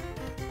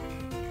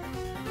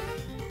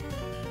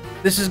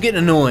 This is getting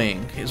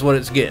annoying, is what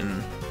it's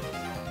getting.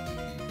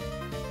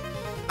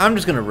 I'm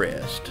just gonna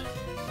rest.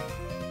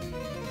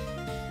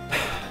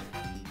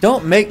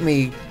 Don't make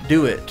me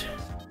do it.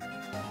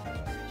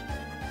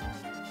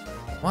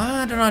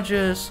 Why don't I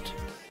just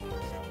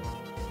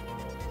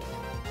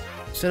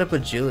set up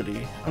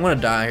agility? I'm gonna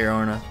die here,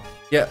 aren't I?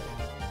 Yep.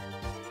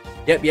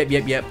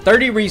 Yep.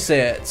 30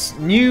 resets.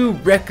 New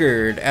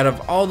record out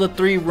of all the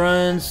 3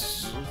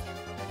 runs.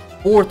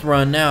 4th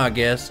run now, I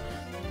guess,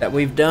 that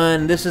we've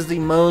done. This is the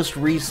most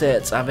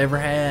resets I've ever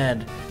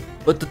had.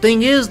 But the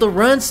thing is, the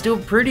run's still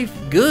pretty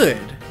good.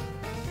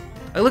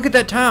 Like, look at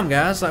that time,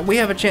 guys. Like, we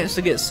have a chance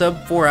to get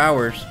sub 4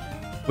 hours,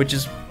 which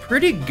is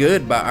pretty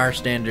good by our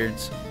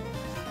standards.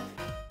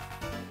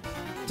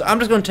 So I'm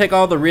just gonna take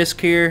all the risk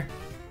here.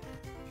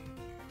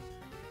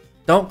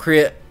 Don't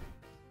crit.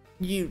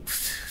 You...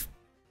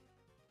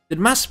 Did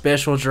my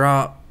special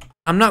drop?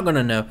 I'm not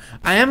gonna know.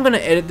 I am gonna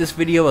edit this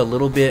video a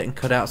little bit and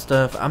cut out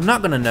stuff. I'm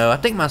not gonna know. I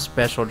think my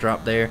special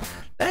dropped there.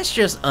 That's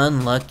just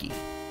unlucky.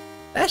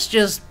 That's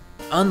just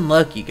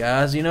unlucky,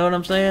 guys. You know what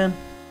I'm saying?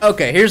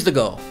 Okay, here's the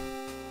goal.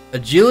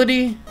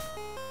 Agility.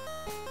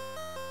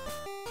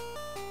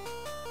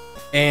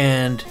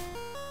 And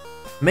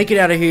make it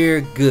out of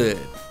here good.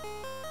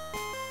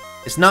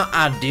 It's not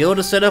ideal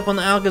to set up on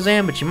the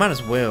Alakazam, but you might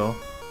as well.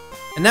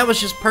 And that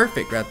was just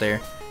perfect right there.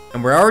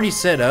 And we're already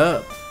set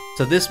up.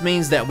 So this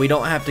means that we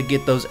don't have to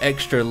get those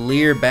extra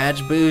Leer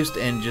badge boost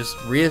and just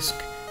risk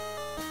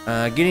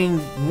getting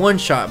one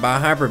shot by a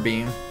Hyper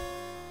Beam.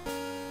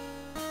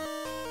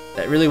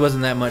 That really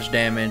wasn't that much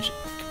damage.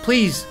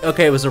 Please,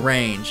 okay, it was a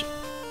range.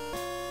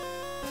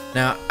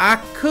 Now I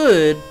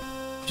could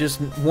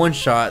just one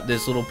shot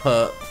this little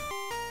pup,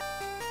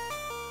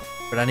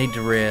 but I need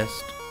to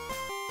rest.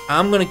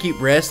 I'm gonna keep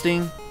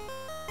resting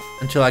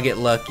until I get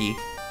lucky.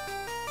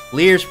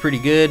 Leer's pretty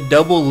good.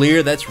 Double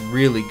Leer, that's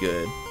really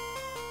good.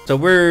 So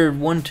we're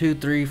 1, 2,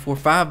 3, 4,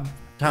 5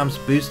 times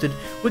boosted.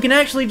 We can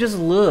actually just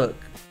look.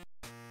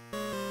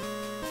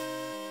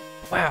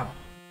 Wow,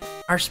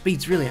 our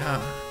speed's really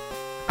high.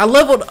 I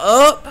leveled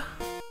up.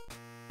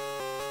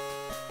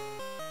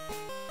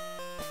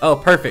 Oh,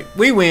 perfect.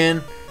 We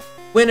win.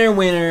 Winner,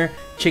 winner,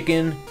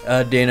 chicken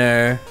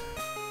dinner.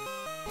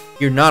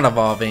 You're not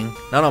evolving.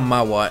 Not on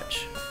my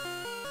watch.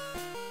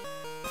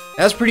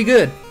 That's pretty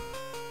good.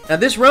 Now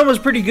this run was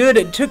pretty good.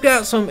 It took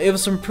out it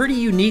was some pretty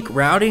unique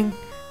routing.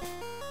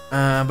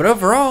 But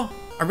overall,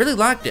 I really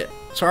liked it.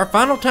 So our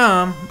final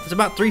time is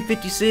about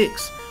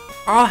 3:56.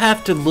 I'll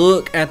have to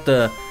look at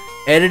the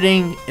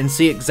editing and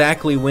see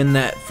exactly when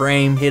that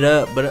frame hit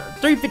up,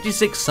 but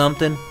 3:56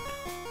 something.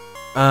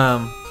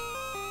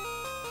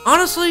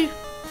 Honestly,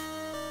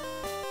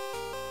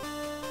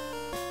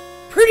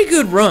 pretty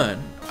good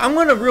run. I'm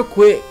gonna real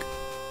quick,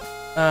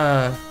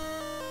 I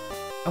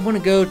want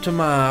to go to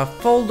my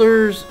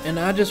folders and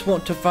I just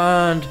want to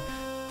find,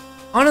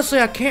 honestly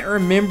I can't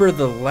remember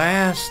the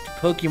last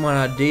Pokemon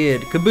I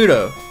did.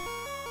 Kabuto.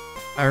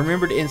 I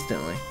remembered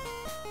instantly.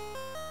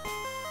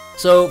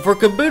 So for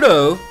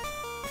Kabuto,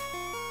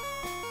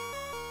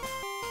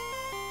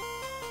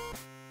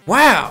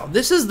 wow,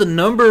 this is the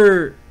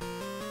number,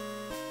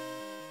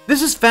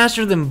 this is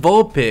faster than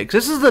Vulpix.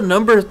 This is the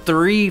number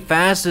 3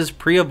 fastest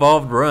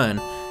pre-evolved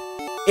run.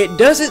 It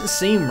doesn't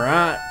seem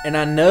right, and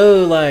I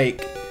know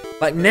like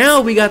now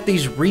we got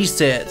these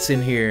resets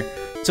in here,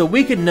 so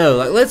we could know,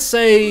 like let's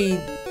say,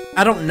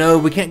 I don't know,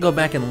 we can't go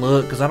back and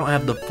look because I don't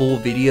have the full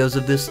videos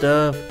of this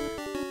stuff,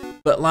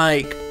 but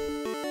like,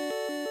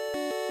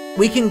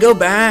 we can go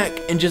back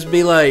and just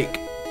be like,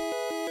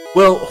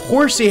 well,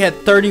 Horsea had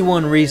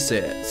 31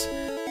 resets.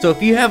 So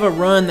if you have a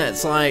run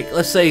that's like,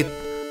 let's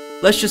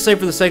just say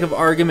for the sake of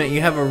argument, you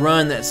have a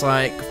run that's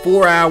like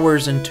 4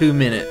 hours and 2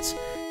 minutes.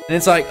 And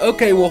it's like,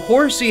 okay, well,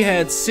 Horsea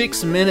had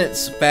 6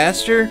 minutes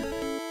faster,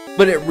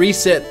 but it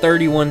reset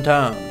 31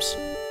 times.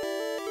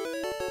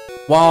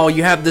 While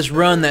you have this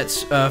run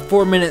that's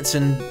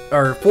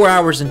 4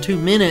 hours and 2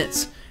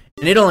 minutes,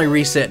 and it only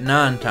reset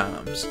 9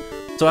 times.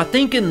 So I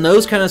think in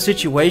those kind of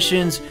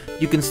situations,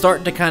 you can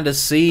start to kind of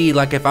see,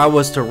 like if I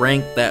was to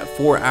rank that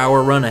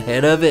 4-hour run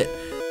ahead of it,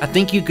 I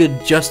think you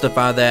could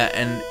justify that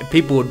and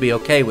people would be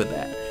okay with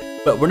that.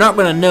 But we're not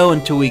going to know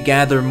until we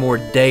gather more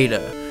data.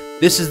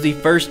 This is the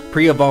first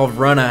pre-evolved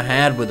run I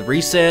had with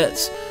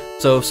resets.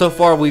 So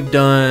far we've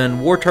done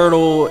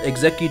Wartortle,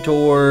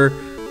 Executor,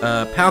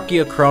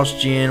 Palkia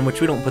Cross Gen,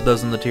 which we don't put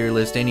those on the tier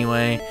list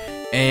anyway,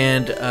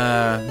 and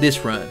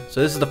this run.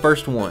 So this is the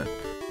first one.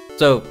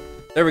 So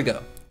there we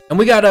go. And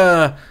we got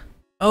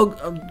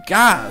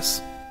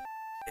guys,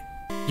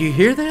 do you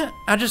hear that?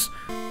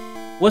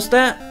 What's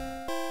that?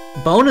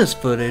 Bonus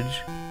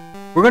footage?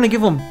 We're gonna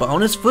give them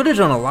bonus footage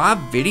on a live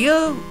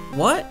video?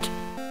 What?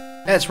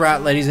 That's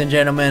right, ladies and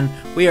gentlemen,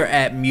 we are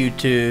at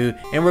Mewtwo,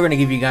 and we're gonna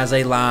give you guys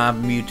a live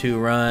Mewtwo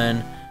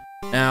run.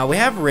 Now, we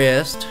have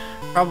rest.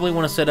 Probably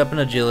want to set up an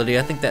agility.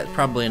 I think that's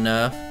probably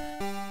enough.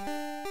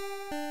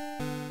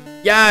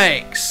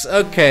 Yikes!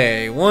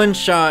 Okay, one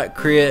shot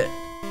crit.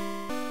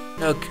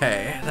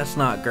 Okay, that's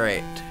not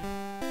great.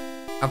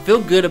 I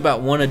feel good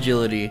about one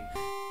agility.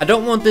 I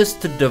don't want this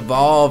to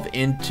devolve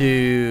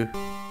into...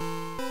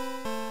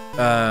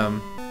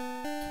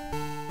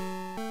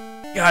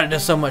 God, it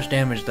does so much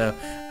damage though.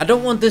 I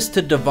don't want this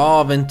to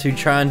devolve into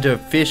trying to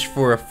fish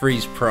for a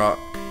freeze proc.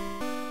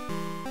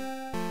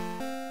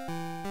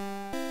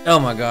 Oh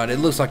my god, it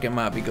looks like it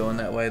might be going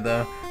that way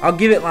though. I'll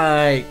give it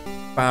like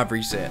 5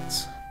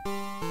 resets.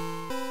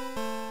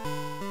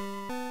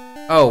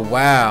 Oh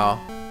wow.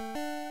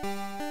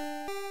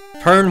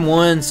 Turn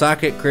 1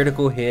 Psychic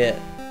critical hit.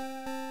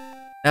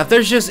 Now if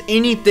there's just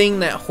anything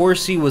that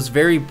Horsea was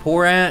very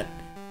poor at,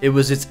 it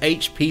was its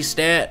HP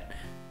stat.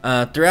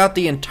 Throughout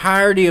the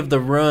entirety of the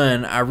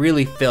run, I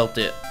really felt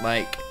it,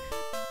 like,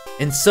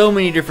 in so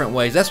many different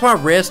ways. That's why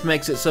rest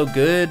makes it so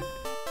good.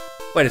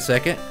 Wait a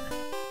second.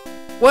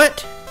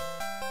 What?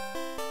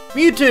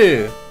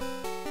 Mewtwo!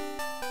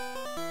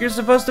 You're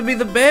supposed to be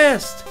the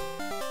best!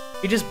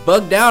 You just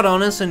bugged out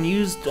on us and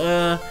used,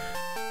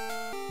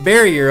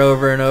 barrier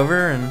over and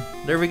over, and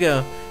there we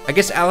go. I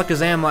guess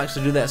Alakazam likes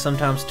to do that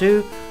sometimes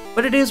too,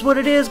 but it is what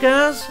it is,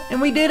 guys, and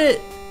we did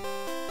it!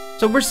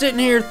 So we're sitting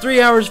here 3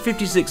 hours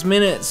 56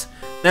 minutes.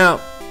 Now,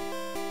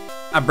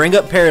 I bring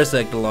up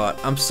Parasect a lot.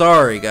 I'm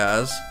sorry,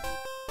 guys.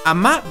 I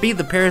might be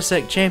the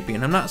Parasect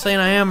champion. I'm not saying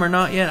I am or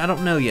not yet. I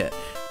don't know yet.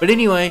 But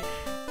anyway,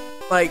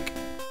 like,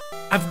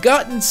 I've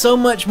gotten so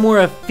much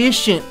more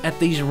efficient at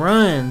these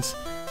runs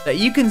that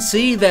you can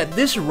see that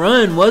this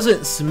run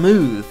wasn't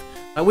smooth.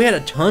 Like, we had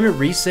a ton of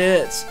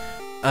resets,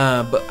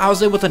 but I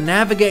was able to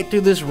navigate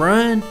through this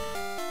run,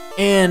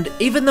 and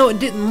even though it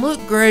didn't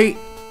look great,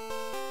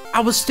 I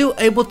was still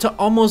able to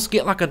almost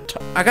get like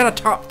I got a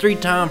top 3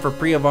 time for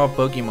pre-evolved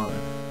Pokemon.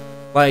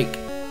 Like,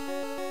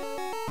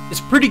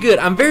 it's pretty good.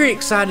 I'm very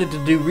excited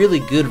to do really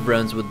good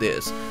runs with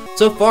this.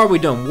 So far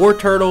we've done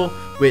Wartortle,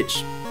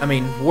 which, I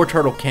mean,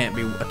 Wartortle can't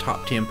be a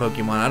top 10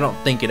 Pokemon. I don't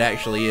think it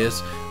actually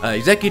is.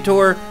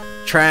 Executor,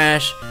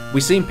 trash.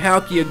 We've seen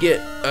Palkia get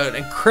an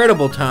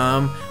incredible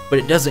time, but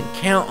it doesn't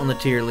count on the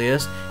tier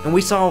list. And we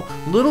saw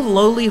little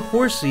lowly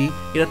Horsea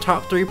get a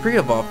top 3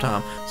 pre-evolved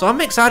time. So I'm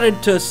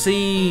excited to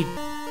see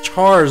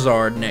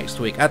Charizard next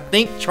week. I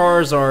think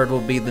Charizard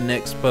will be the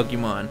next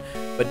Pokemon,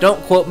 but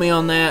don't quote me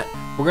on that.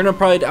 We're gonna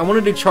probably, I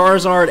want to do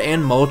Charizard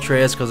and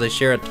Moltres because they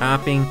share a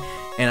typing,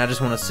 and I just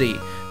want to see.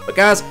 But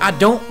guys, I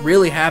don't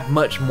really have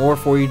much more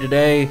for you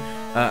today.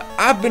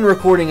 I've been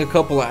recording a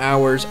couple of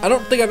hours. I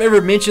don't think I've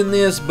ever mentioned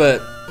this,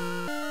 but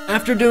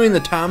after doing the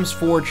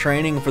 ×4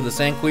 training for the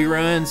Sanqui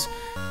runs,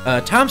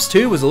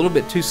 ×2 was a little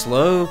bit too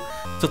slow.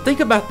 So think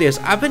about this.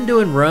 I've been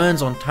doing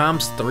runs on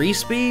 ×3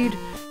 speed,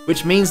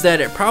 which means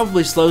that it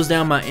probably slows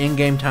down my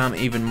in-game time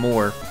even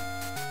more.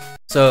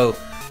 So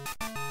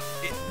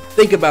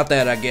think about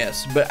that, I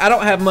guess. But I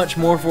don't have much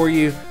more for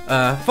you.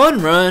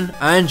 Fun run.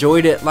 I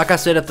enjoyed it. Like I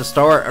said at the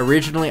start,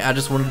 originally I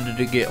just wanted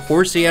to get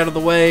Horsea out of the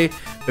way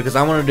because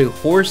I want to do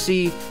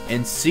Horsea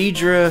and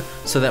Seadra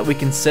so that we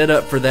can set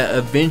up for that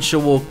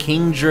eventual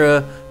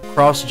Kingdra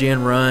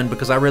cross-gen run,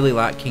 because I really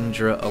like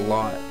Kingdra a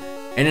lot.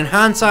 And in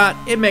hindsight,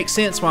 it makes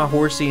sense why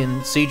Horsea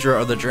and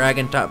Seadra are the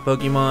dragon-type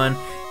Pokemon,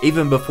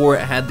 even before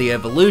it had the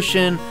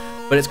evolution.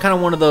 But it's kind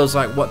of one of those,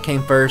 like, what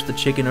came first, the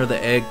chicken or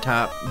the egg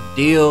type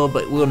deal,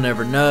 but we'll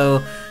never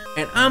know.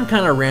 And I'm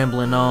kind of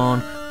rambling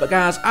on. But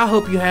guys, I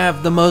hope you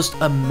have the most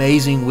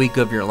amazing week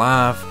of your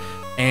life.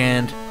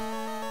 And,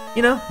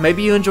 you know,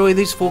 maybe you enjoy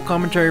these full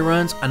commentary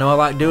runs. I know I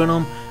like doing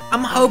them.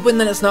 I'm hoping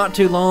that it's not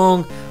too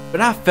long,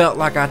 but I felt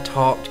like I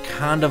talked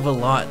kind of a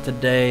lot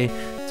today.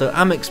 So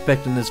I'm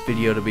expecting this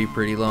video to be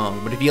pretty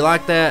long. But if you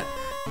like that,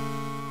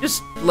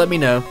 just let me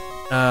know.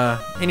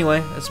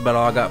 Anyway, that's about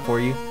all I got for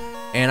you.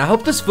 And I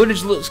hope this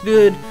footage looks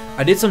good.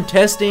 I did some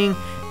testing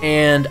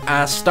and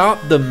I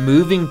stopped the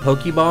moving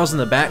Pokeballs in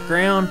the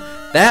background.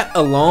 That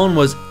alone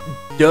was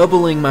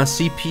doubling my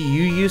CPU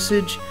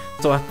usage.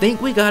 So I think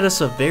we got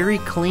us a very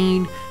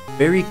clean,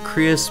 very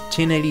crisp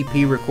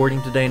 1080p recording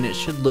today, and it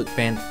should look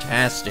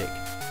fantastic.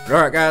 But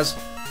alright guys,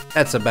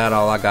 that's about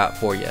all I got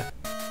for you.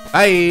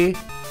 Bye!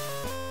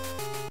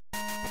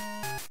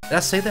 Did I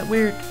say that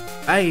weird?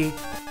 Bye.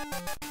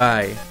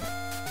 Bye.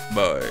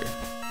 Bye.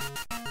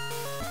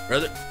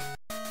 Brother.